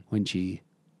when she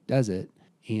does it.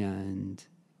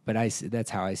 But that's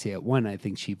how I see it. One, I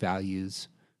think she values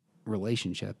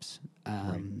relationships,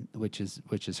 which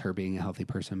is her being a healthy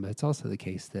person. But it's also the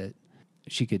case that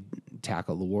she could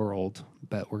tackle the world,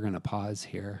 but we're going to pause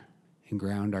here and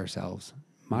ground ourselves.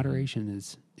 Moderation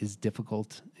is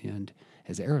difficult, and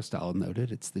as Aristotle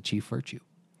noted, it's the chief virtue.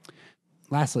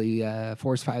 Lastly,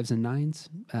 4s, 5s, and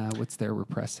 9s. What's their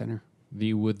repressed center?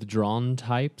 The withdrawn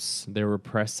types, their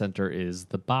repressed center is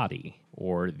the body,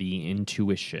 or the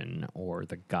intuition, or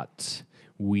the gut.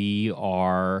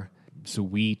 So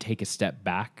we take a step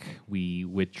back, we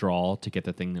withdraw to get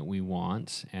the thing that we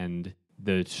want, and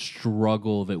the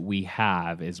struggle that we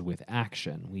have is with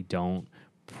action. We don't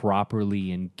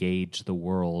properly engage the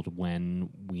world when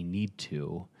we need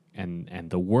to. And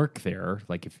the work there,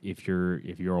 like if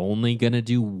you're only gonna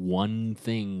do one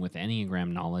thing with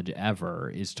Enneagram knowledge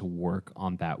ever, is to work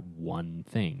on that one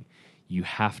thing. You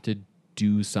have to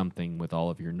do something with all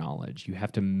of your knowledge. You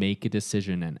have to make a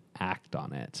decision and act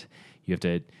on it. You have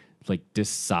to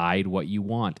decide what you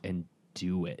want and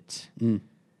do it. You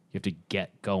have to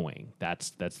get going.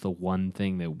 That's the one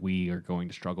thing that we are going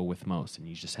to struggle with most, and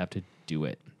you just have to do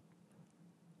it.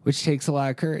 Which takes a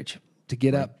lot of courage to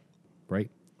get up.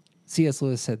 Right. C.S.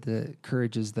 Lewis said that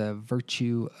courage is the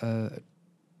virtue. How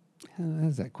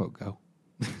does that quote go?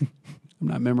 I'm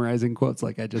not memorizing quotes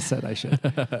like I just said I should.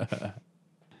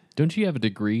 Don't you have a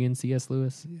degree in C.S.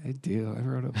 Lewis? I do.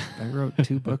 I wrote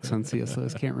 2 books on C.S.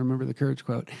 Lewis. Can't remember the courage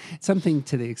quote. Something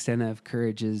to the extent of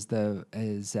courage is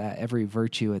every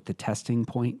virtue at the testing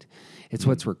point. It's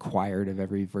what's required of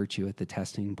every virtue at the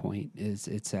testing point.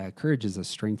 Courage is a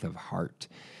strength of heart.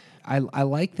 I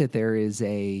like that there is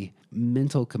a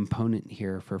mental component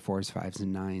here for 4s, 5s,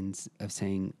 and 9s of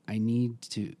saying, I need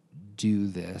to do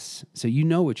this. So you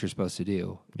know what you're supposed to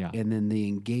do. Yeah. And then the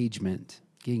engagement,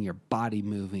 getting your body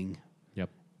moving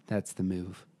that's the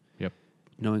move. Yep.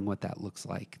 Knowing what that looks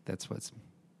like, that's what's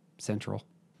central.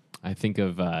 I think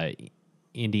of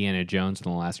Indiana Jones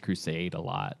and the Last Crusade a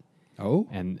lot. Oh,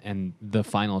 And the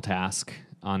final task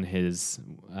on his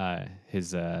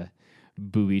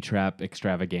booby trap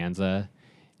extravaganza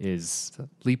is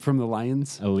leap from the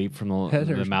lions. a leap from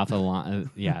the mouth of the lion.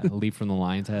 A leap from the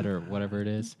lion's head or whatever it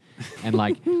is. And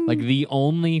like the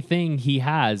only thing he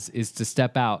has is to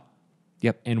step out.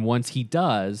 Yep. And once he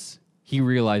does, he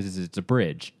realizes it's a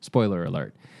bridge. Spoiler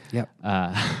alert. Yep.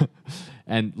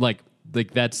 And like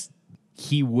that's,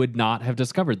 he would not have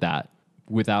discovered that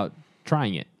without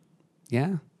trying it.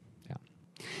 Yeah. Yeah.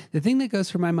 The thing that goes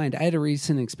through my mind, I had a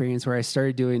recent experience where I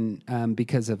started doing,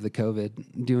 because of the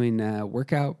COVID, doing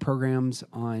workout programs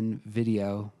on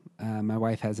video. My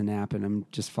wife has an app, and I'm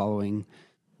just following,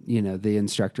 the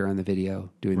instructor on the video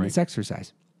doing this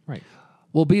exercise. Right.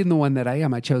 Well, being the one that I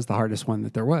am, I chose the hardest one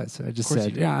that there was. I just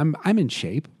said, you did. I'm in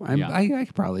shape. I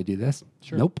could probably do this.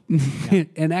 Sure. Nope.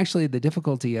 And actually, the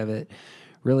difficulty of it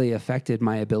really affected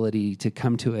my ability to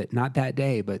come to it, not that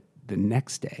day, but the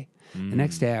next day. The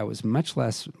next day, I was much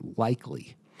less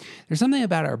likely. There's something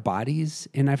about our bodies,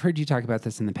 and I've heard you talk about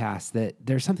this in the past, that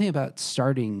there's something about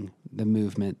starting the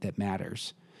movement that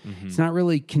matters. It's not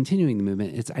really continuing the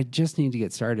movement. It's I just need to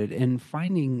get started. And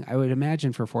finding, I would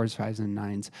imagine for 4s, 5s, and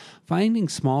 9s, finding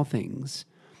small things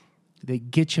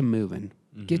that get you moving,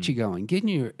 get you going,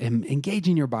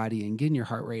 engaging your body and getting your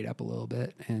heart rate up a little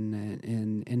bit,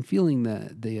 and feeling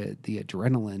the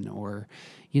adrenaline or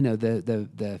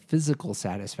the physical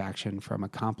satisfaction from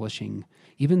accomplishing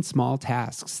even small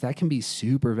tasks. That can be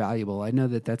super valuable. I know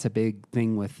that's a big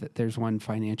thing there's one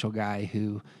financial guy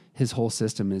who his whole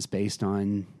system is based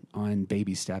on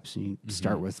baby steps. And you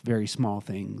start with very small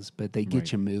things, but they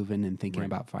get you moving and thinking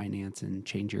about finance and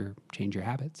change your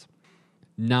habits.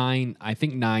 I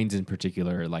think 9s in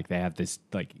particular, like they have this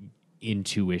like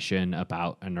intuition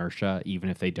about inertia, even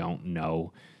if they don't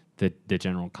know the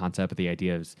general concept. But the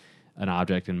idea is an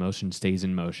object in motion stays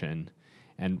in motion.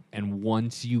 And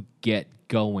once you get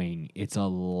going, it's a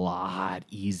lot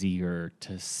easier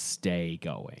to stay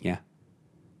going. Yeah.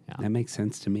 That makes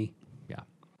sense to me.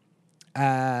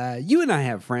 Yeah. You and I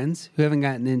have friends who haven't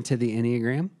gotten into the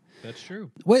Enneagram. That's true.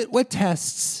 What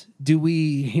tests do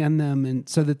we hand them and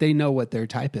so that they know what their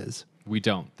type is? We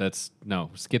don't.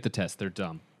 Skip the test. They're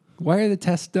dumb. Why are the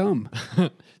tests dumb?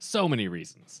 So many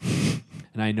reasons.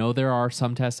 And I know there are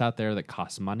some tests out there that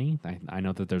cost money. I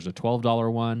know that there's a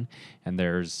 $12 one, and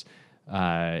there's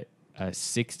a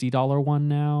 $60 one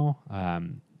now.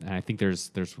 And I think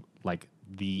there's like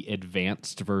the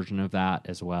advanced version of that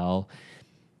as well.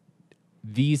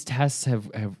 These tests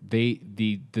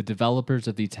the developers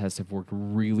of these tests have worked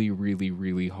really, really,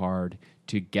 really hard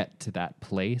to get to that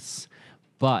place.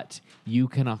 But you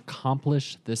can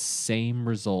accomplish the same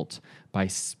result by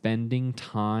spending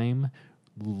time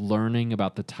learning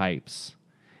about the types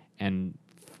and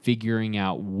figuring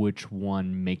out which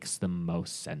one makes the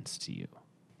most sense to you,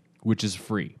 which is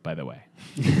free, by the way.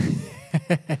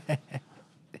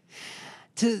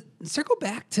 To circle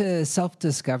back to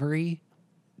self-discovery,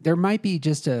 there might be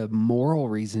just a moral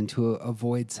reason to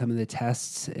avoid some of the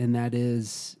tests, and that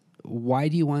is, why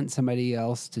do you want somebody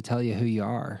else to tell you who you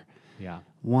are? Yeah.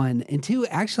 1. And 2,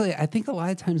 actually, I think a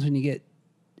lot of times when you get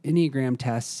Enneagram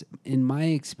tests, in my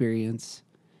experience,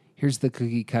 here's the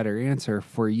cookie cutter answer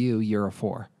for you, you're a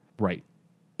 4. Right.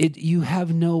 You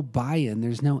have no buy-in.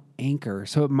 There's no anchor.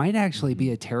 So it might actually be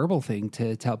a terrible thing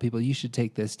to tell people, you should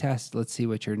take this test. Let's see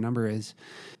what your number is.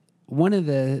 One of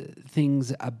the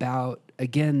things about,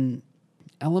 again,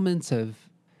 elements of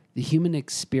the human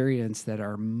experience that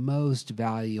are most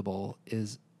valuable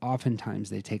is oftentimes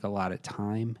they take a lot of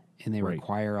time and they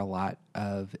require a lot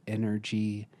of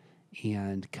energy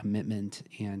and commitment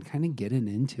and kind of getting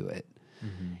into it.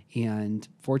 And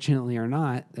fortunately or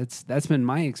not, that's been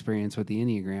my experience with the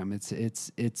Enneagram.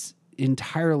 It's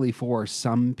entirely for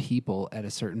some people at a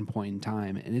certain point in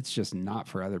time, and it's just not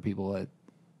for other people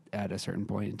at a certain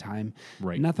point in time.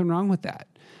 Right. Nothing wrong with that.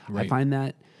 Right. I find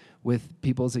that with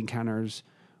people's encounters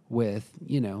with,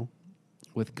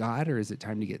 with God, or is it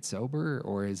time to get sober,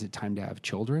 or is it time to have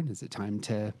children? Is it time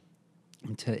to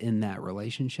end that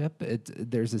relationship?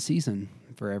 There's a season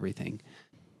for everything.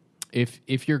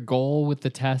 If your goal with the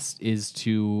test is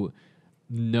to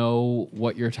know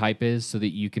what your type is so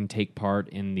that you can take part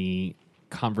in the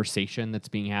conversation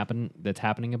that's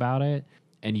happening about it,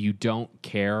 and you don't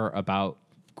care about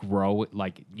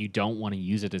you don't want to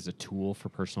use it as a tool for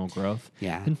personal growth,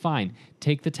 then fine.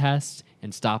 Take the test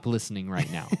and stop listening right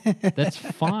now. That's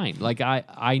fine. Like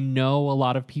I know a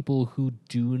lot of people who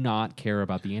do not care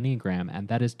about the Enneagram, and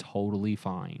that is totally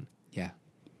fine. Yeah.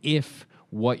 if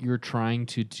what you're trying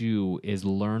to do is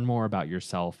learn more about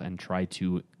yourself and try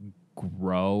to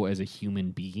grow as a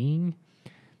human being,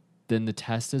 then the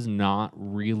test is not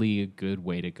really a good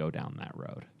way to go down that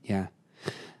road. Yeah.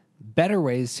 Better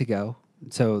ways to go.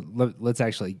 So let's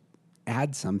actually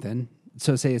add something.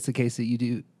 So say it's the case that you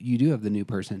do have the new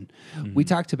person. We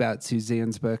talked about Suzanne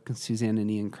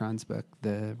and Ian Cron's book,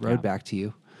 The Road Back to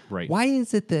You. Right. Why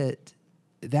is it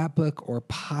that book or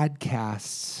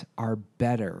podcasts are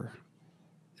better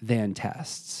than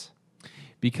tests?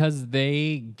 Because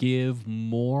they give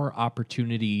more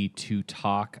opportunity to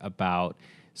talk about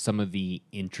some of the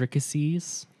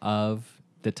intricacies of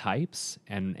the types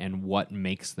and what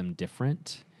makes them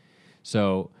different.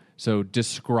 So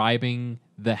describing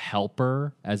the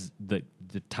helper as the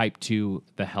type 2,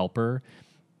 the helper,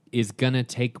 is going to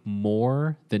take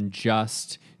more than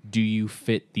just, do you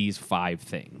fit these 5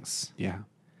 things? Yeah.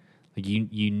 Like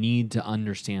you need to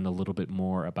understand a little bit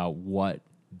more about what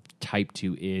type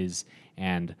 2 is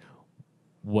and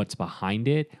what's behind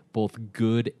it, both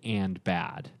good and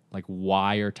bad. Like,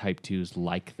 why are type 2s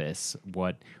like this?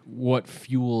 What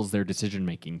fuels their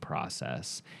decision-making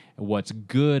process? What's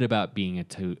good about being a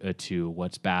two?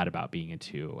 What's bad about being a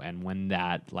 2? And when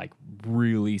that like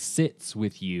really sits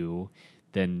with you,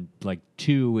 then like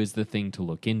 2 is the thing to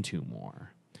look into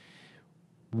more.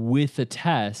 With a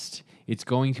test, it's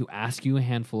going to ask you a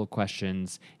handful of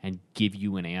questions and give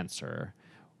you an answer,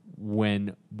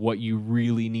 when what you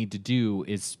really need to do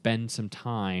is spend some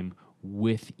time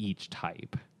with each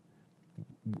type,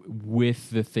 with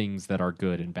the things that are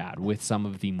good and bad, with some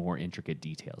of the more intricate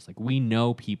details. Like, we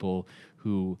know people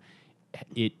who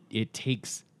it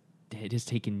has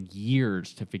taken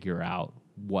years to figure out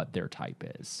what their type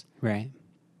is. Right.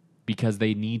 Because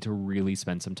they need to really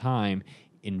spend some time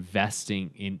investing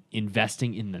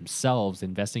in themselves,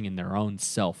 investing in their own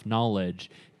self-knowledge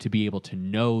to be able to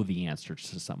know the answers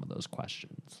to some of those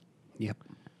questions. Yep.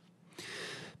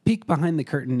 Peek behind the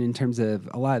curtain in terms of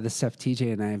a lot of the stuff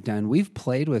TJ and I have done. We've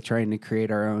played with trying to create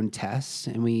our own tests,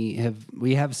 and we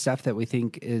have stuff that we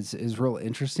think is real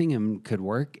interesting and could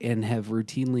work, and have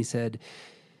routinely said,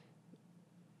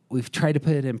 we've tried to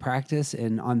put it in practice,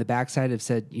 and on the backside have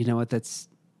said, you know what, that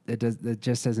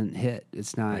just doesn't hit.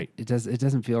 It's not. Right. It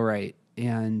doesn't feel right.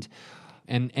 And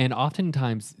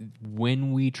oftentimes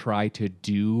when we try to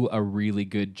do a really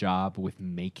good job with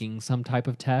making some type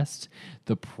of test,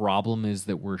 the problem is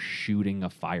that we're shooting a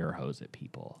fire hose at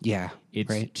people. yeah, It's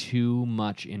right. too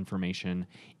much information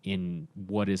in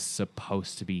what is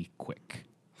supposed to be quick.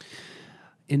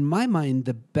 In my mind,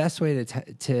 the best way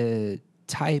to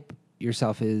type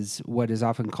yourself is what is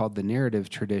often called the narrative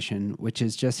tradition, which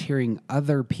is just hearing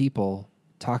other people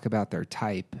talk about their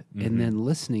type and then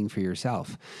listening for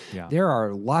yourself. Yeah. There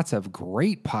are lots of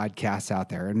great podcasts out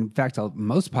there. And in fact,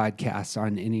 most podcasts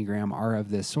on Enneagram are of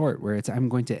this sort, where it's, I'm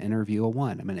going to interview a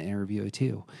 1, I'm going to interview a 2,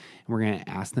 and we're going to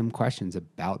ask them questions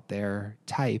about their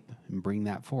type and bring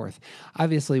that forth.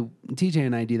 Obviously, TJ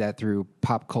and I do that through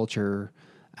pop culture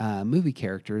movie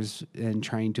characters and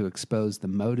trying to expose the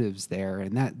motives there.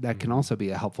 And that can also be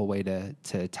a helpful way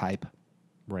to type.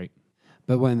 Right.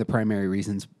 But one of the primary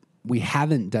reasons we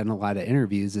haven't done a lot of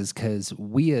interviews is because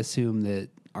we assume that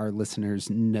our listeners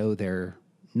know their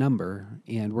number,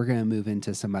 and we're going to move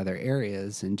into some other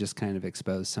areas and just kind of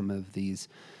expose some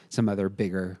other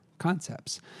bigger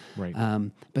concepts. Right.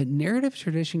 But narrative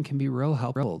tradition can be real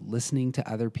helpful, listening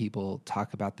to other people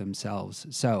talk about themselves.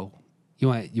 So you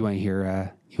want to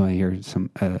hear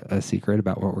some a secret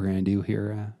about what we're going to do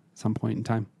here at some point in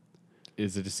time?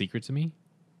 Is it a secret to me?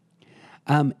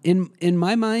 In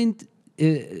my mind,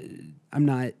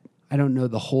 I don't know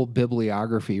the whole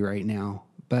bibliography right now,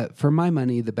 but for my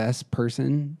money, the best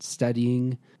person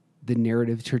studying the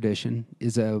narrative tradition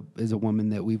is a woman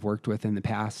that we've worked with in the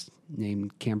past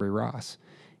named Cambry Ross.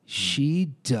 She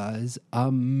does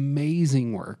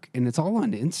amazing work, and it's all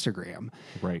on Instagram,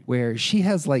 Right. where she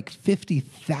has like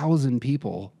 50,000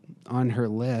 people on her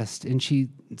list, and she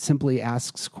simply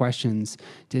asks questions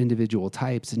to individual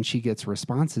types, and she gets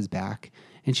responses back,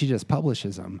 and she just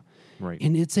publishes them. Right.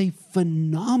 And it's a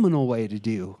phenomenal way to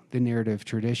do the narrative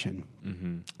tradition.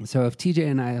 Mm-hmm. So if TJ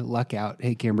and I luck out,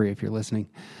 hey, Cambry, if you're listening,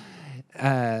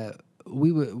 we're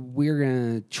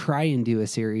going to try and do a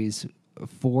series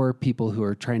for people who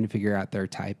are trying to figure out their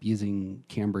type using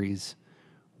Cambry's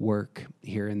work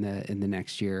here in the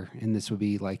next year. And this would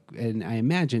be like, and I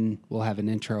imagine we'll have an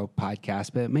intro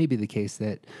podcast, but it may be the case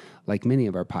that, like many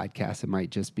of our podcasts, it might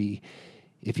just be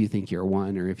if you think you're a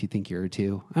 1 or if you think you're a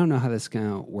 2. I don't know how this is going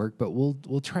to work, but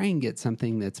we'll try and get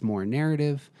something that's more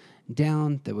narrative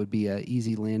down, that would be an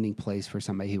easy landing place for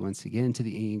somebody who wants to get into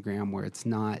the Enneagram, where it's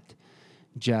not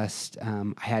just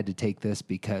I had to take this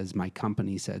because my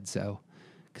company said so,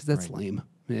 because that's Right. lame.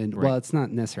 And Right. well, it's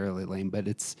not necessarily lame, but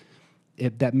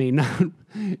that may not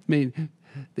mean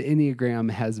the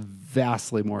Enneagram has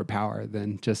vastly more power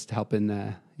than just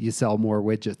helping you sell more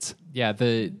widgets. Yeah,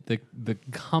 the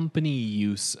company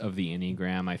use of the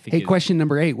Enneagram, I think. Hey, question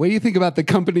number 8. What do you think about the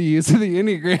company use of the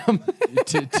Enneagram?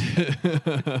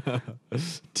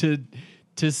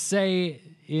 To say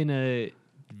in a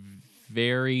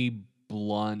very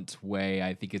blunt way,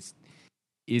 I think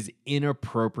is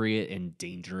inappropriate and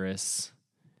dangerous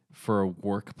for a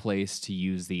workplace to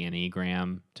use the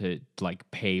Enneagram to like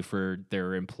pay for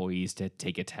their employees to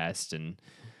take a test, and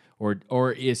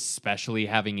or especially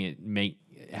having it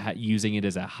using it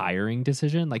as a hiring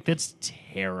decision. Like, that's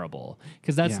terrible,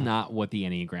 because that's Yeah. not what the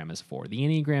Enneagram is for. The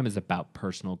Enneagram is about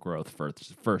personal growth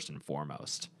first and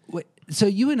foremost. So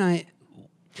you and I,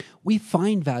 we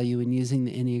find value in using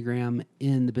the Enneagram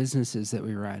in the businesses that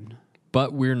we run.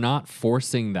 But we're not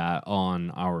forcing that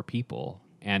on our people.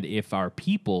 And if our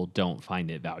people don't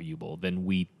find it valuable, then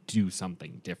we do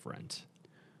something different.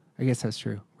 I guess that's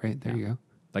true, right? There you go.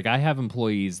 Like, I have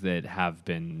employees that have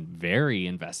been very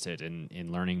invested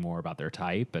in learning more about their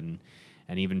type, and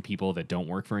even people that don't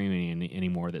work for me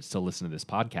anymore that still listen to this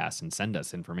podcast and send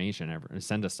us information,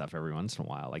 send us stuff every once in a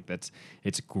while. Like, that's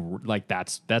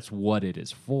what it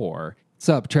is for. What's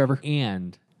up, Trevor?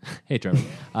 And hey, Trevor,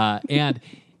 and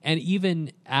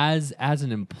even as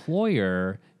an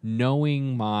employer,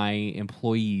 knowing my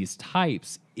employees'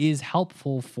 types is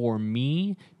helpful for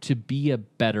me to be a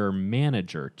better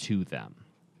manager to them.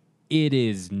 It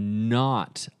is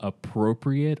not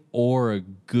appropriate or a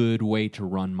good way to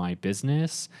run my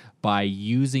business by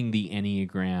using the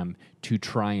Enneagram to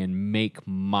try and make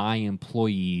my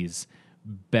employees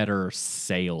better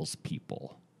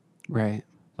salespeople. Right.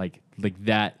 Like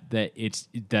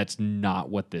that's not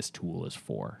what this tool is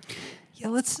for. Yeah,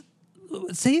 let's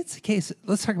say it's the case.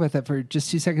 Let's talk about that for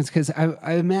just 2 seconds, because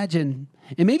I imagine,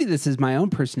 and maybe this is my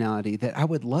own personality, that I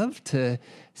would love to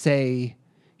say,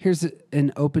 here's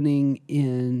an opening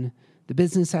in the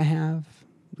business I have,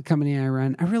 the company I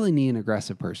run. I really need an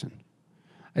aggressive person.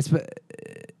 I suppose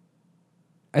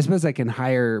I can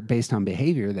hire based on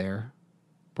behavior there,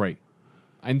 Right.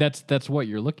 And that's what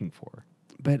you're looking for.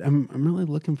 but I'm really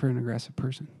looking for an aggressive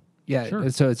person. Yeah, Sure.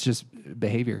 so it's just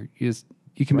behavior. You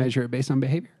can measure it based on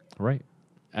behavior. Right.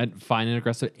 And find an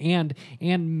aggressive and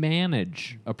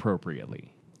manage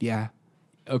appropriately. Yeah.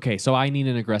 Okay, so I need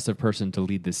an aggressive person to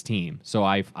lead this team. So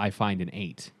I find an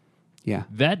 8. Yeah.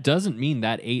 That doesn't mean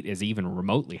that 8 is even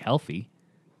remotely healthy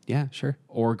Yeah, sure.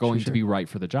 or going Sure. to be right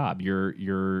for the job.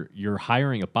 You're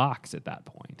hiring a box at that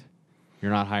point.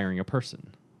 You're not hiring a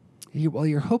person. Well,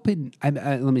 you're hoping.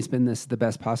 Let me spin this the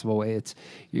best possible way. It's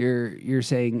you're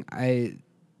saying, I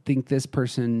think this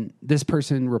person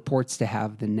reports to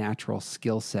have the natural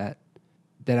skill set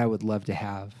that I would love to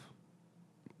have.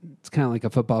 It's kind of like a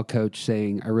football coach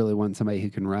saying, I really want somebody who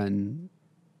can run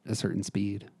a certain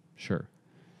speed. Sure.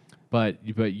 But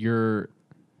you're,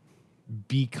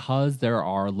 because there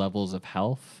are levels of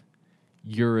health,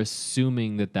 you're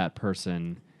assuming that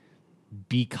person,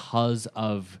 because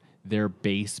of their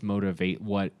base motivate,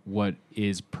 what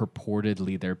is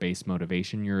purportedly their base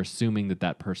motivation, you're assuming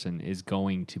that person is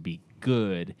going to be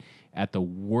good at the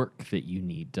work that you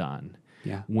need done.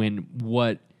 Yeah. When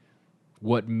what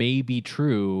may be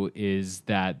true is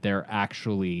that they're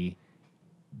actually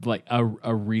like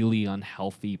a really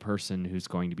unhealthy person who's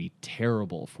going to be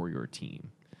terrible for your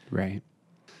team. Right.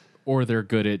 Or they're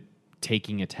good at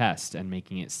taking a test and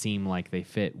making it seem like they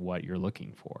fit what you're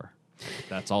looking for.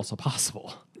 That's also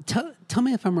possible. Tell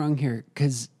me if I'm wrong here,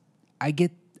 because I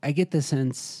get the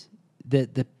sense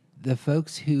that the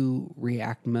folks who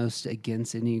react most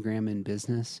against Enneagram in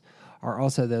business are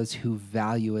also those who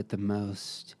value it the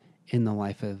most in the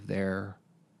life of their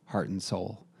heart and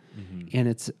soul. Mm-hmm. And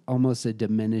it's almost a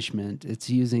diminishment. It's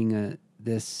using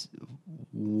this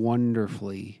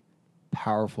wonderfully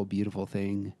powerful, beautiful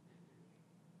thing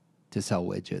to sell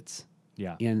widgets.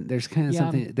 Yeah. And there's kind of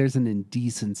something, there's an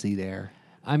indecency there.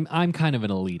 I'm kind of an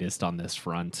elitist on this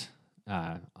front.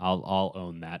 I'll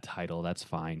own that title. That's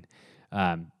fine.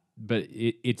 But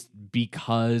it's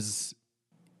because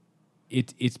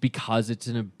it's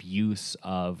an abuse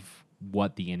of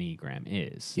what the Enneagram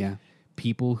is. Yeah.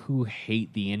 People who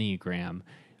hate the Enneagram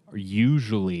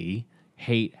usually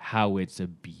hate how it's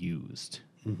abused.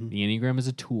 Mm-hmm. The Enneagram is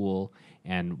a tool,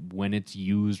 and when it's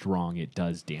used wrong, it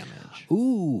does damage.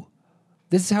 Ooh,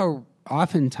 this is how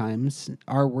oftentimes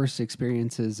our worst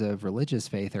experiences of religious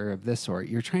faith are of this sort.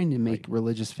 You're trying to make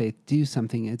religious faith do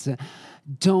something.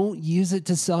 Don't use it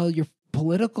to sell your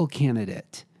political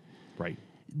candidate. Right.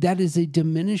 that is a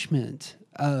diminishment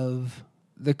of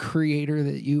the creator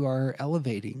that you are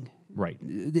elevating. Right.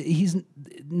 He's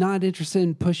not interested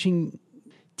in pushing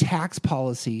tax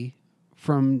policy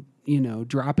from,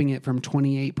 dropping it from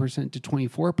 28% to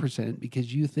 24%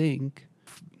 because you think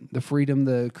the freedom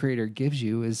the creator gives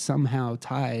you is somehow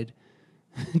tied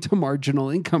to marginal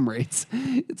income rates.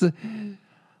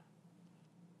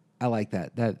 I like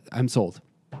that. I'm sold.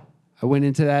 I went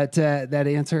into that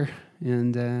answer,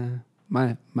 and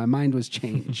my mind was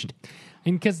changed.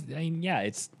 And because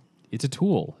it's a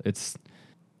tool.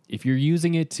 If you're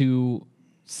using it to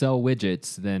sell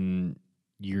widgets, then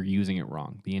you're using it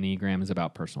wrong. The Enneagram is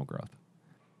about personal growth.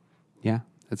 Yeah,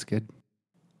 that's good.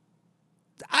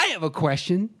 I have a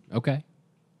question. Okay.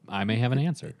 I may have an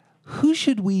answer. Who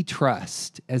should we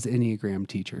trust as Enneagram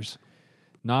teachers?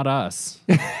 Not us.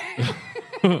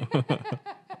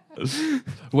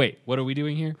 Wait, what are we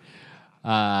doing here?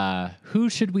 Who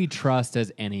should we trust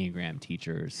as Enneagram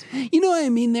teachers? You know what I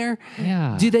mean there?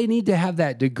 Yeah. Do they need to have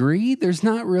that degree? There's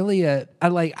not really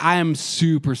I'm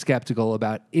super skeptical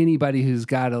about anybody who's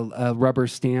got a rubber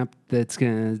stamp that's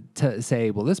going to say,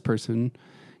 well, this person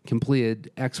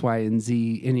completed X, Y, and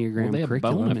Z Enneagram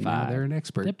curriculum, and now they're an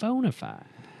expert. They're bona fide.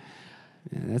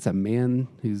 Yeah, that's a man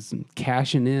who's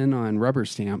cashing in on rubber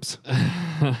stamps.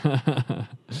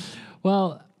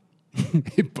 Well,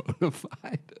 bona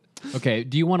fide. Okay,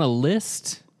 do you want a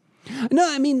list? No,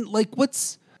 I mean,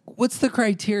 what's the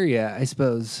criteria, I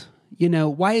suppose?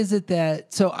 Why is it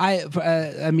that... So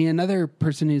another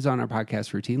person who's on our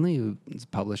podcast routinely, who's a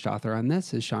published author on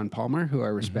this, is Sean Palmer, who I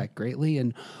respect greatly.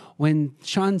 And when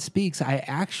Sean speaks, I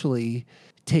actually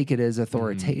take it as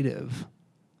authoritative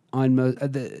on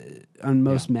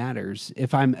most matters,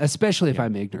 especially if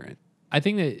I'm ignorant. I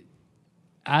think that,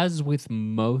 as with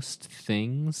most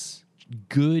things,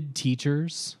 good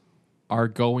teachers are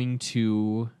going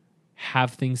to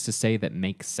have things to say that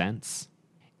make sense,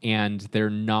 and they're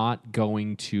not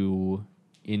going to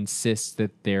insist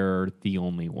that they're the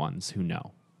only ones who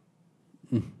know.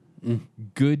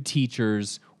 Good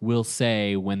teachers will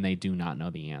say when they do not know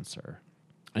the answer,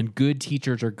 and good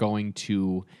teachers are going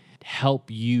to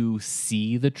help you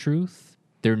see the truth.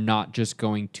 They're not just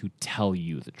going to tell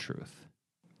you the truth.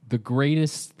 The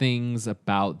greatest things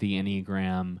about the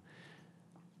Enneagram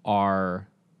are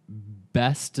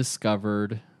best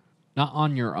discovered, not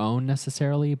on your own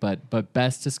necessarily, but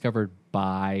best discovered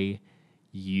by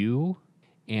you.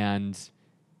 And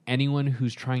anyone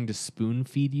who's trying to spoon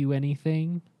feed you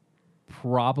anything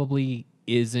probably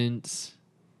isn't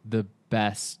the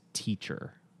best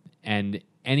teacher. And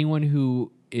anyone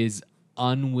who is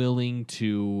unwilling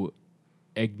to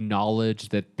acknowledge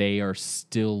that they are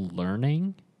still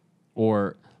learning,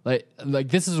 or like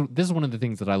this is one of the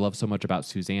things that I love so much about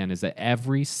Suzanne, is that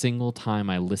every single time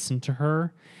I listen to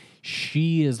her,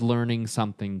 she is learning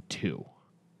something too.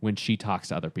 When she talks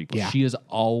to other people, she is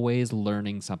always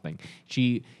learning something.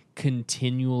 She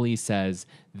continually says,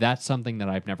 that's something that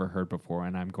I've never heard before,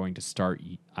 and I'm going to start.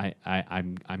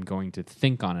 I'm going to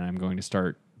think on it. I'm going to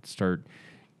start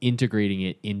integrating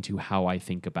it into how I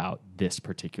think about this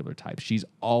particular type. She's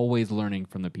always learning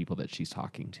from the people that she's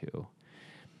talking to.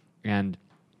 And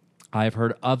I've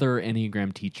heard other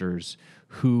Enneagram teachers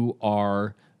who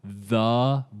are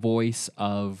the voice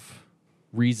of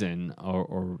reason,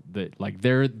 or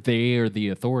they are the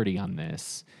authority on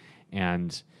this.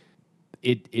 And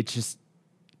it's just,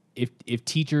 if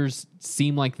teachers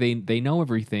seem like they know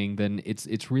everything, then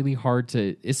it's really hard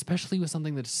to, especially with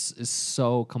something that is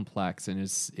so complex and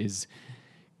is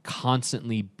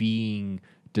constantly being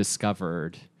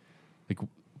discovered. Like,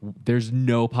 there's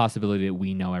no possibility that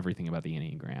we know everything about the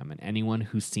Enneagram, and anyone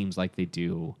who seems like they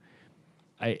do,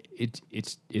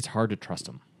 it's hard to trust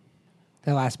them.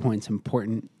 That last point's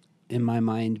important in my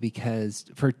mind because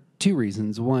for two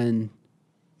reasons. One,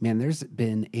 man, there's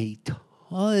been a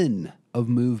ton of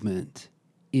movement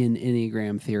in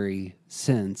Enneagram theory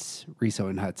since Riso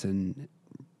and Hudson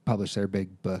published their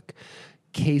big book.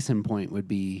 Case in point would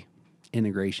be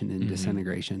integration and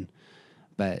disintegration.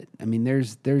 But I mean,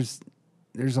 there's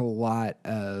a lot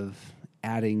of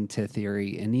adding to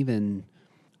theory, and even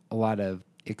a lot of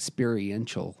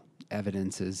experiential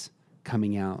evidences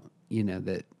coming out,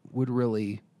 that would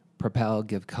really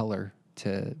give color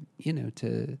to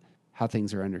how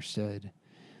things are understood.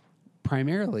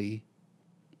 Primarily,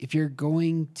 if you're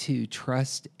going to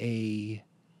trust a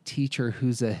teacher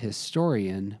who's a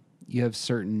historian, you have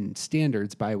certain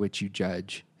standards by which you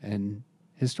judge an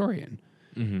historian.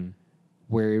 Mm-hmm.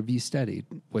 Where have you studied?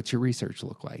 What's your research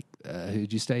look like?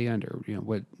 Who'd you study under?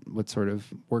 What sort of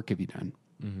work have you done?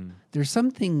 Mm-hmm. There's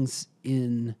some things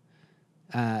in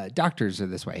doctors are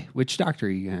this way. Which doctor are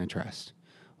you going to trust?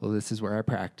 well, this is where I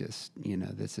practiced.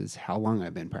 This is how long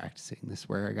I've been practicing. This is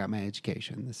where I got my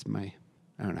education. This is my,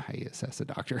 I don't know how you assess a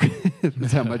doctor.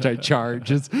 That's how much I charge,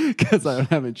 just because I don't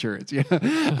have insurance.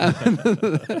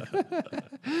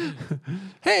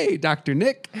 Hey, Dr.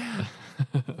 Nick.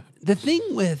 The thing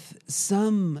with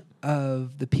some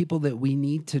of the people that we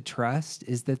need to trust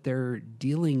is that they're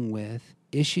dealing with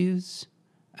issues,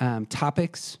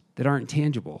 topics that aren't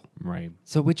tangible. Right.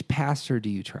 So which pastor do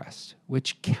you trust?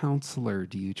 Which counselor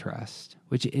do you trust?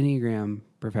 Which Enneagram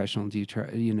professional do you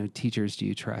trust? Teachers do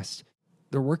you trust?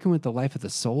 They're working with the life of the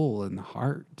soul and the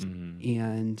heart.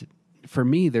 And for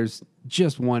me, there's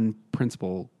just one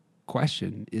principal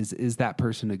question is that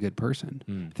person a good person?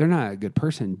 If they're not a good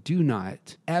person, do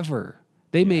not ever.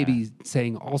 They may be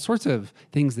saying all sorts of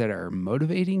things that are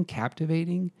motivating,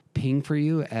 captivating, ping for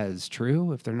you as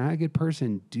true. If they're not a good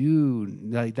person,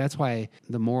 that's why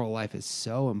the moral life is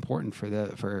so important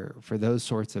for those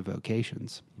sorts of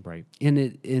vocations. Right.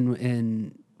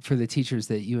 And for the teachers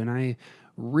that you and I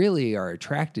really are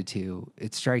attracted to,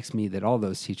 it strikes me that all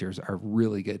those teachers are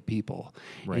really good people.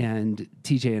 Right. And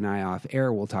TJ and I off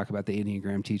air will talk about the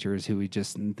Enneagram teachers who we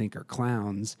just think are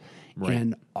clowns. Right.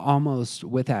 And almost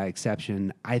without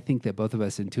exception, I think that both of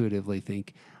us intuitively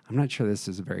think, I'm not sure this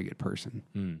is a very good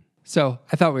person. So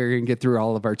I thought we were going to get through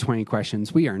all of our 20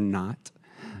 questions. We are not.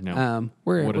 No.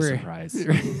 What a surprise. This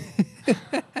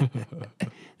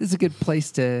is a good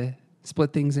place to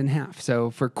split things in half. So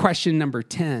for question number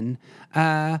 10,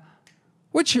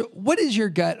 what is your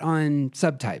gut on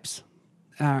subtypes?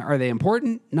 Are they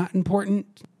important? Not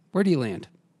important? Where do you land?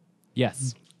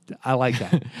 Yes. I like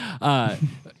that.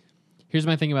 Here's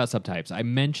my thing about subtypes. I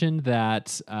mentioned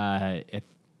that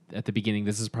at the beginning,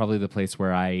 this is probably the place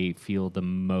where I feel the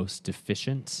most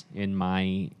deficient in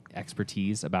my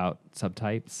expertise about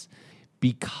subtypes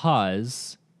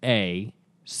because, A,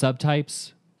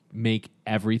 subtypes make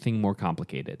everything more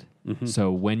complicated.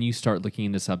 So when you start looking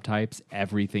into subtypes,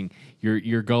 everything,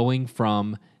 you're going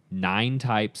from 9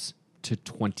 types to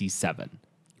 27.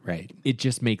 Right. It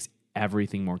just makes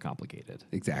everything more complicated.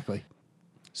 Exactly.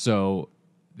 So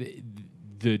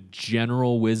the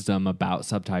general wisdom about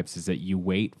subtypes is that you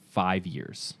wait 5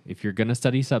 years. If you're going to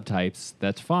study subtypes,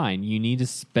 that's fine. You need to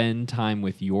spend time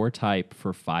with your type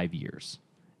for 5 years.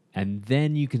 And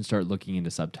then you can start looking into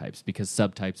subtypes because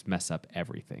subtypes mess up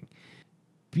everything.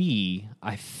 B,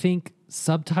 I think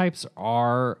subtypes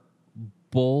are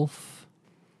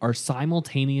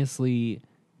simultaneously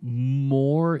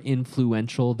more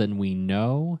influential than we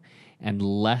know and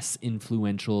less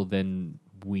influential than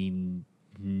we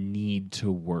need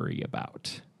to worry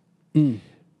about. And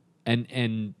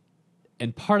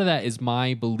part of that is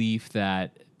my belief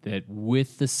that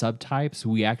with the subtypes,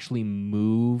 we actually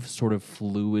move sort of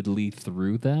fluidly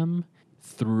through them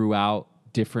throughout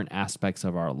different aspects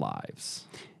of our lives.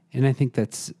 And I think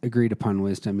that's agreed upon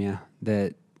wisdom,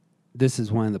 that this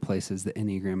is one of the places the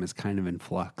Enneagram is kind of in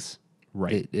flux.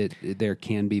 Right. There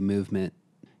can be movement.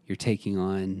 You're taking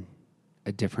on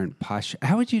a different posture.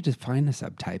 How would you define a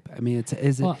subtype? I mean,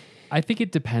 I think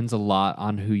it depends a lot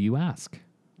on who you ask.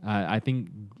 I think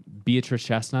Beatrice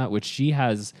Chestnut, which she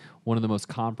has one of the most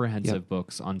comprehensive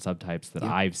books on subtypes that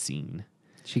I've seen.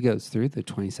 She goes through the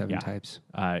 27 types.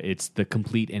 It's the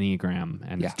complete Enneagram,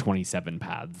 and it's 27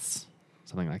 paths,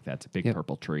 something like that. It's a big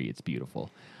purple tree. It's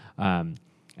beautiful.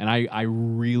 And I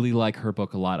really like her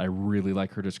book a lot. I really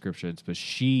like her descriptions, but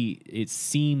it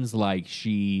seems like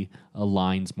she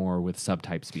aligns more with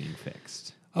subtypes being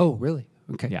fixed. Oh, really?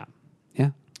 Okay. Yeah.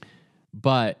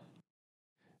 But,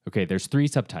 okay, there's 3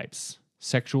 subtypes: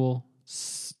 sexual,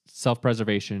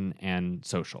 self-preservation, and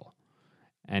social.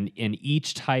 And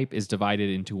each type is divided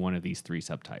into one of these 3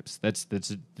 subtypes. That's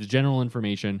the general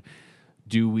information.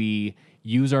 Do we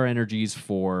use our energies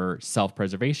for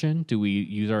self-preservation? Do we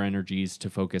use our energies to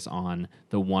focus on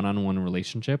the one-on-one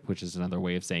relationship, which is another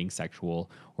way of saying sexual?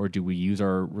 Or do we use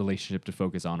our relationship to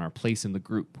focus on our place in the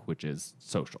group, which is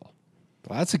social?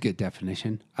 Well, that's a good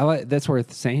definition. That's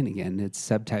worth saying again.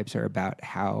 Subtypes are about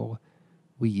how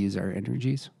we use our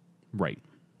energies. Right.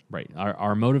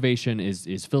 Our motivation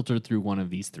is filtered through one of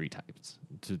these 3 types,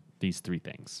 to these 3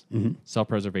 things.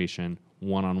 Self-preservation,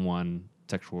 one-on-one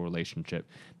sexual relationship,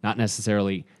 not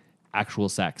necessarily actual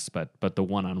sex, but the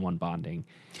one-on-one bonding,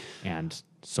 and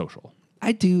social.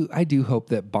 I do hope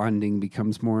that bonding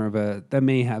becomes more of that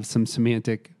may have some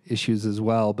semantic issues as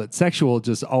well, but sexual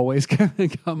just always come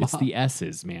It's up. the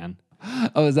S's, man.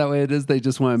 Oh, is that what it is? They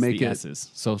just want to make the it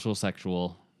S's. Social,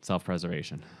 sexual,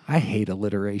 self-preservation. I hate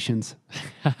alliterations.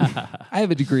 I have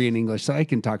a degree in English, so I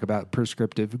can talk about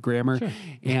prescriptive grammar. Sure.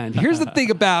 And here's the thing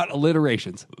about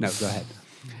alliterations. No, go ahead.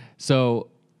 So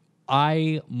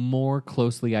I more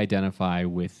closely identify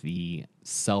with the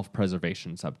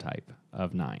self-preservation subtype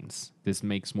of 9s. This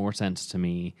makes more sense to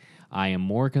me. I am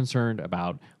more concerned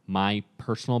about my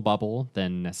personal bubble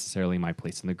than necessarily my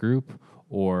place in the group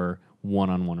or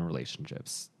one-on-one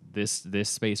relationships. This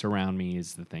space around me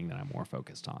is the thing that I'm more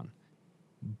focused on.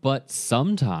 But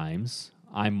sometimes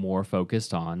I'm more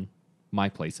focused on my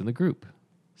place in the group.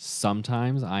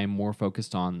 Sometimes I'm more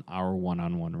focused on our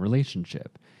one-on-one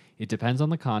relationship. It depends on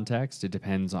the context. It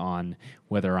depends on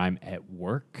whether I'm at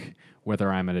work,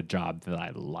 whether I'm at a job that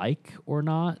I like or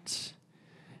not.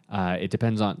 It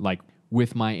depends on, like,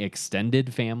 with my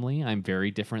extended family, I'm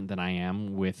very different than I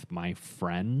am with my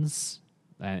friends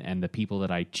and the people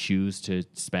that I choose to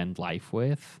spend life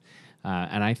with.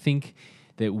 And I think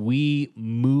that we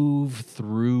move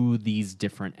through these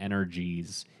different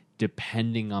energies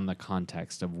depending on the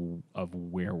context of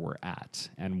where we're at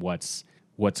and what's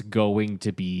going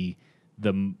to be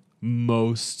the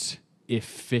most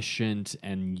efficient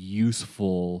and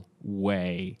useful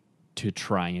way to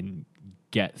try and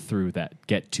get to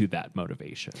that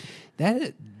motivation.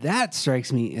 That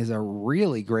strikes me as a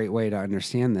really great way to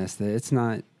understand this, that it's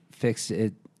not fixed,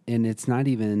 and it's not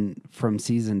even from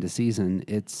season to season.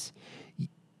 It's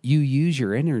you use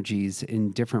your energies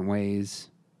in different ways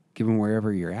given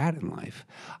wherever you're at in life.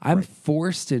 I'm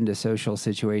forced into social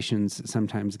situations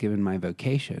sometimes given my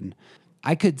vocation.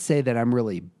 I could say that I'm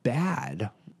really bad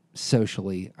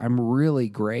socially. I'm really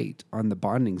great on the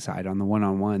bonding side, on the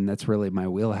one-on-one. That's really my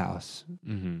wheelhouse.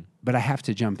 Mm-hmm. But I have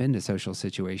to jump into social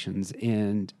situations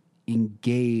and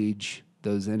engage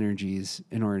those energies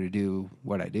in order to do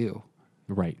what I do.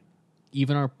 Right.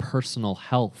 Even our personal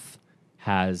health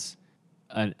has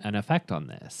an effect on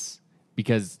this,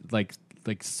 because like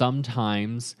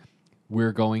sometimes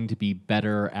we're going to be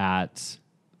better at,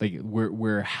 like,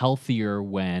 we're healthier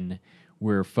when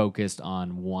we're focused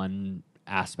on one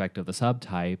aspect of the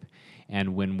subtype,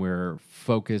 and when we're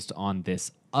focused on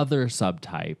this other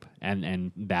subtype,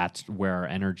 and that's where our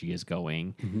energy is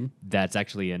going. Mm-hmm. That's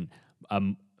actually a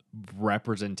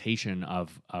representation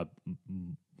of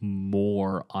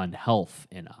more unhealth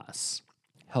in us.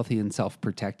 Healthy and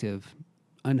self-protective,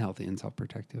 unhealthy and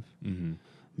self-protective. Mm-hmm.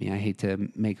 I mean, I hate to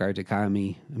make our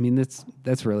dichotomy. I mean,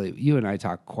 that's really, you and I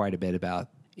talk quite a bit about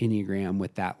Enneagram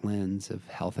with that lens of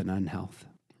health and unhealth.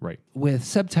 Right. With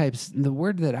subtypes, the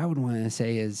word that I would want to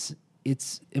say is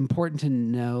it's important to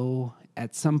know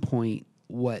at some point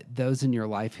what those in your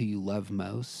life who you love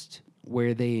most,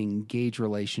 where they engage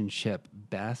relationship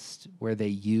best, where they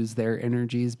use their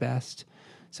energies best.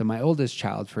 So my oldest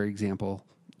child, for example,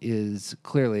 is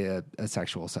clearly a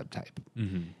sexual subtype.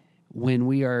 Mm-hmm. When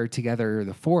we are together,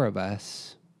 the four of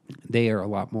us, they are a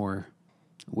lot more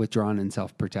withdrawn and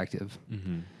self-protective.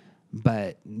 Mm-hmm.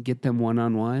 But get them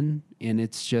one-on-one, and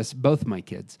it's just both my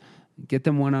kids. Get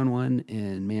them one-on-one,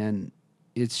 and man,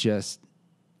 it's a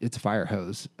fire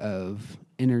hose of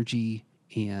energy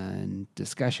and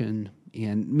discussion.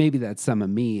 And maybe that's some of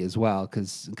me as well,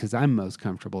 because I'm most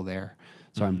comfortable there.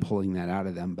 So I'm pulling that out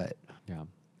of them. But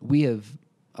we have,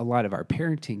 a lot of our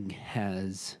parenting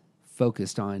has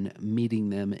focused on meeting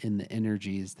them in the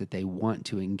energies that they want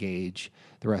to engage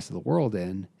the rest of the world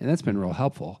in. And that's been real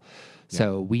helpful. Yeah.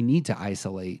 So we need to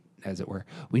isolate, as it were.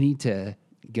 We need to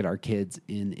get our kids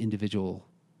in individual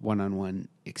one-on-one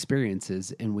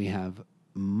experiences, and we have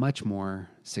much more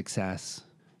success,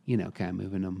 kind of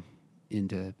moving them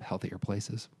into healthier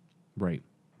places. Right.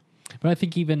 But I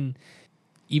think even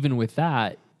with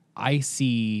that, I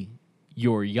see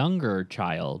your younger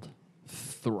child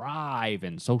thrive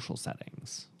in social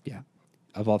settings. Yeah.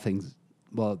 Of all things,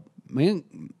 well, my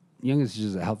youngest is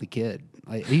just a healthy kid.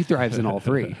 He thrives in all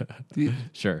three.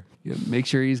 Sure. Make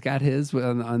sure he's got his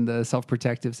on the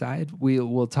self-protective side.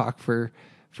 We'll talk for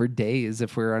days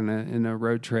if we're in a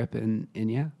road trip, and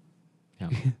yeah.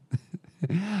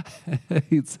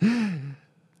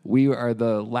 We are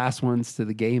the last ones to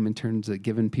the game in terms of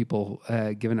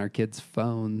giving our kids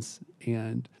phones.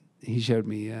 And he showed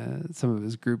me some of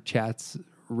his group chats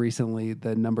recently,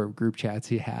 the number of group chats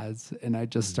he has, and I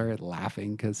just started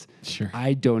laughing because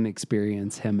I don't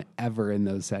experience him ever in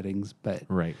those settings. But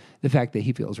the fact that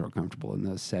he feels real comfortable in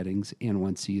those settings and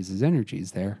wants to use his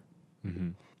energies there,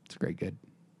 it's great good.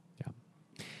 Yeah.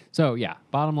 So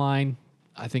bottom line,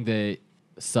 I think that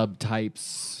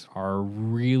subtypes are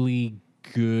really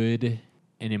good,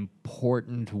 an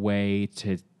important way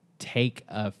to take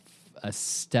a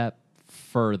step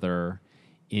further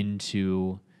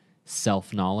into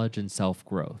self-knowledge and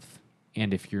self-growth.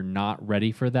 And if you're not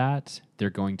ready for that, they're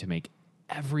going to make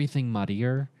everything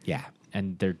muddier. Yeah.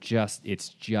 And it's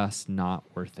just not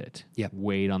worth it. Yep.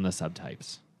 Wait on the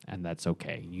subtypes. and that's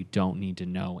okay. You don't need to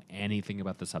know anything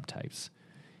about the subtypes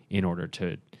in order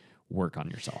to work on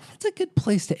yourself. It's a good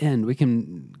place to end. We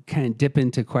can kind of dip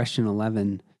into question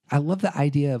 11. I love the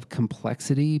idea of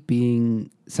complexity being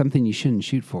something you shouldn't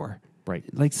shoot for. Right.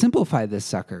 Like, simplify this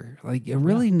sucker. Like,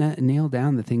 really nail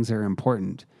down the things that are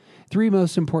important. 3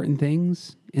 most important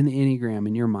things in the Enneagram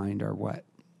in your mind are what?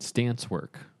 Stance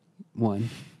work. 1.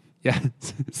 Yeah.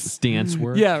 Stance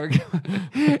work. Yeah.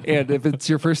 And if it's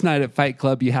your first night at Fight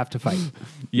Club, you have to fight.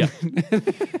 Yeah.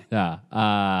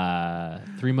 Yeah.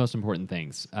 3 most important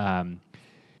things.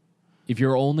 If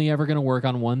you're only ever going to work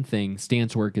on one thing,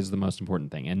 stance work is the most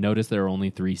important thing. And notice there are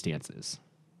only 3 stances.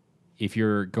 If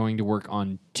you're going to work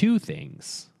on 2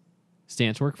 things,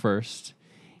 stance work first,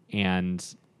 and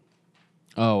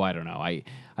I don't know.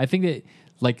 I think that,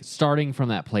 like, starting from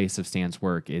that place of stance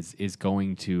work is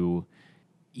going to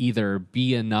either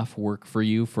be enough work for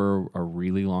you for a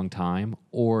really long time,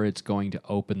 or it's going to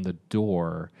open the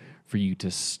door for you to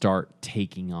start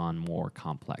taking on more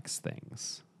complex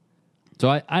things. So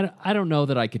I don't know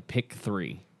that I could pick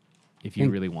 3 if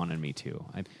you really wanted me to.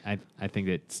 I think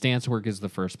that stance work is the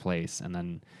first place,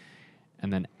 and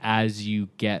then as you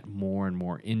get more and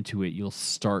more into it, you'll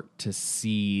start to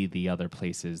see the other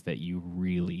places that you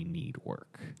really need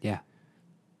work. Yeah.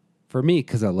 For me,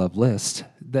 because I love lists,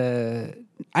 I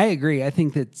agree. I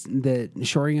think that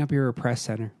shoring up your repressed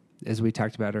center, as we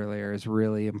talked about earlier, is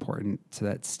really important to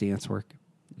that stance work.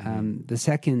 The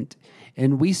second,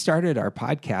 and we started our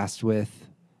podcast with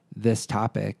this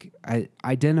topic,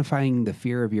 identifying the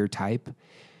fear of your type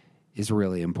is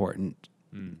really important.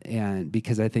 And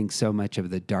because I think so much of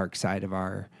the dark side of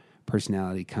our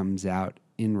personality comes out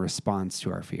in response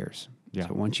to our fears. Yeah.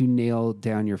 So once you nail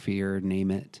down your fear,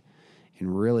 name it,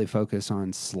 and really focus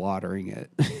on slaughtering it,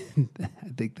 I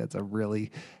think that's a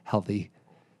really healthy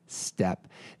step.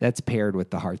 That's paired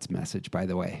with the heart's message, by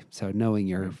the way. So knowing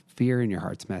your fear and your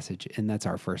heart's message, and that's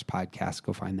our first podcast.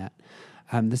 Go find that.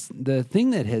 The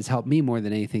thing that has helped me more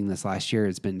than anything this last year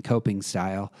has been coping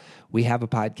style. We have a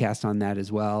podcast on that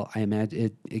as well. I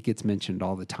imagine it gets mentioned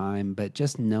all the time, but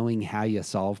just knowing how you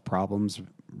solve problems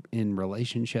in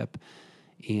relationship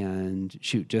and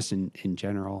just in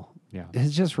general,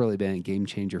 has just really been a game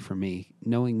changer for me.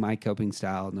 Knowing my coping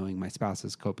style, knowing my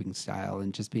spouse's coping style,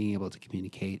 and just being able to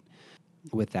communicate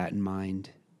with that in mind.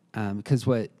 Because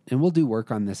and we'll do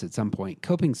work on this at some point,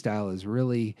 coping style is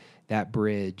really that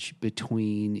bridge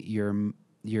between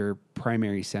your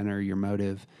primary center, your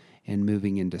motive, and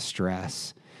moving into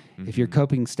stress. Mm-hmm. If your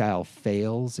coping style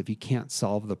fails, if you can't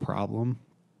solve the problem,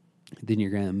 then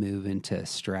you're going to move into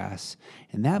stress.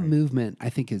 And that movement, I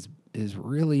think, is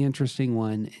really interesting,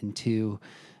 1. And 2,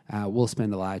 we'll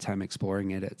spend a lot of time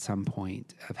exploring it at some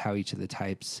point, of how each of the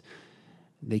types,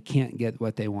 they can't get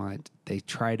what they want. They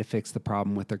try to fix the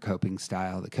problem with their coping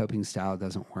style. The coping style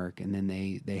doesn't work. And then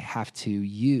they have to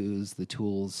use the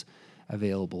tools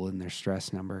available in their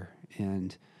stress number.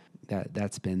 And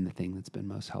that's been the thing that's been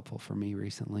most helpful for me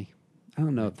recently. I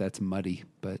don't know if that's muddy,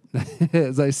 but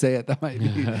as I say it, that might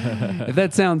be. If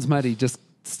that sounds muddy, just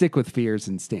stick with fears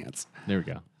and stance. There we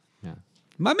go. Yeah.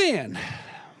 My man.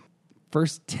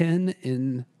 First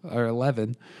 11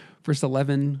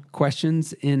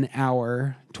 questions in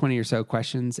our 20 or so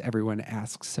questions everyone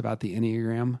asks about the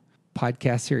Enneagram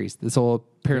podcast series. This will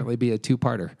apparently be a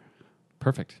 2-parter.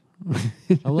 Perfect.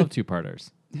 I love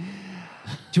 2-parters. Do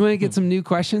you want to get some new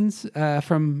questions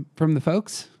from the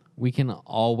folks? We can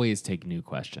always take new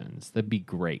questions. That'd be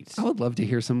great. I would love to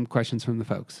hear some questions from the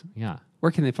folks. Yeah.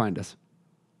 Where can they find us?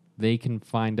 They can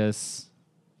find us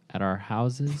at our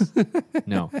houses.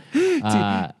 No.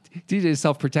 DJ's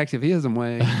self-protective. He doesn't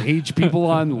want to age people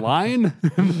online.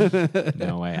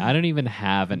 No way. I don't even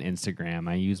have an Instagram.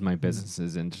 I use my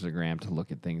business's Instagram to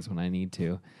look at things when I need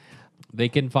to. They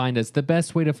can find us. The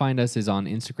best way to find us is on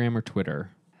Instagram or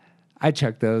Twitter. I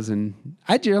check those, and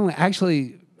I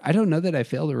generally, I don't know that I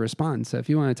fail to respond. So if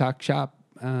you want to talk shop,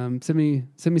 send me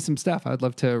some stuff. I'd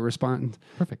love to respond.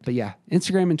 Perfect. But yeah,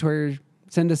 Instagram and Twitter,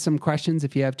 send us some questions.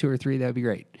 If you have 2 or 3, that would be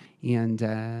great. And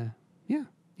yeah,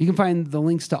 you can find the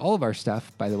links to all of our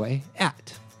stuff, by the way,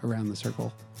 at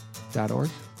aroundthecircle.org.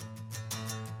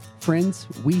 Friends,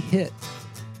 we hit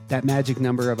that magic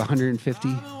number of 150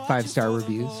 5-star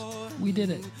reviews. We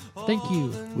did it. Thank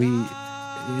you.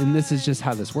 And this is just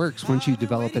how this works. Once you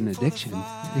develop an addiction,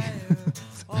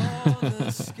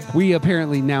 we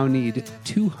apparently now need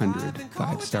 200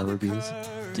 5-star reviews.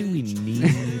 Do we need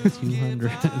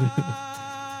 200?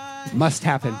 Must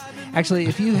happen. Actually,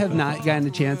 if you have not gotten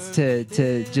a chance to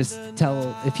just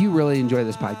tell, if you really enjoy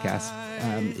this podcast,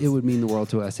 it would mean the world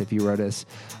to us if you wrote us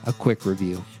a quick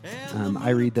review. I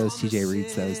read those. TJ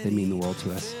reads those. They mean the world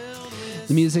to us.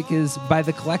 The music is by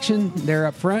The Collection, there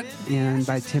up front, and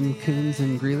by Tim Coons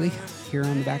and Greeley here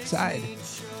on the back side.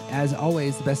 As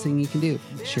always, the best thing you can do,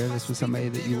 share this with somebody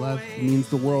that you love. It means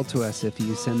the world to us if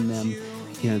you send them,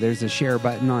 there's a share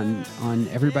button on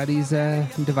everybody's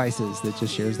devices that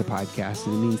just shares the podcast,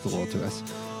 and it means the world to us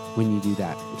when you do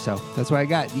that. So that's what I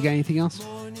got. You got anything else?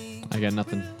 I got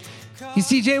nothing. He's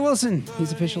TJ Wilson.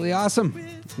 He's officially awesome.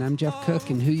 And I'm Jeff Cook,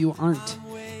 and who you aren't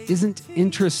isn't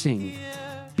interesting.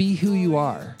 Be who you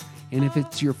are. And if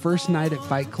it's your first night at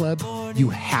Fight Club, you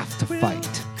have to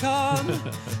fight. Come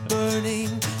burning